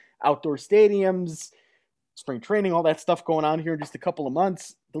baseball, outdoor stadiums, spring training, all that stuff going on here in just a couple of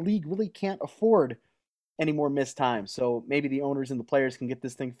months. The league really can't afford any more missed time. So maybe the owners and the players can get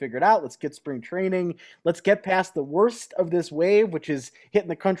this thing figured out. Let's get spring training. Let's get past the worst of this wave, which is hitting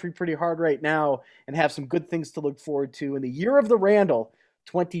the country pretty hard right now, and have some good things to look forward to in the year of the Randall,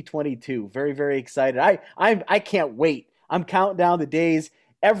 2022. Very, very excited. I can't wait. I'm counting down the days.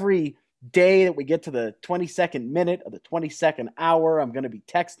 Every day that we get to the 22nd minute of the 22nd hour, I'm going to be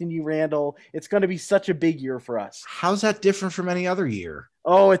texting you, Randall. It's going to be such a big year for us. How's that different from any other year?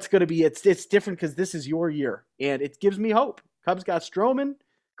 Oh, it's going to be, it's different because this is your year, and it gives me hope. Cubs got Stroman.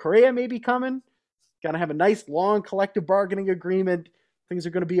 Correa may be coming. Got to have a nice, long collective bargaining agreement. Things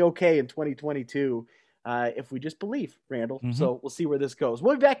are going to be okay in 2022 if we just believe, Randall. Mm-hmm. So we'll see where this goes.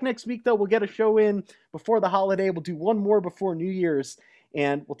 We'll be back next week, though. We'll get a show in before the holiday. We'll do one more before New Year's,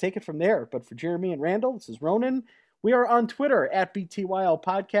 and we'll take it from there. But for Jeremy and Randall, this is Ronan. We are on Twitter at BTYL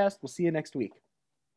Podcast. We'll see you next week.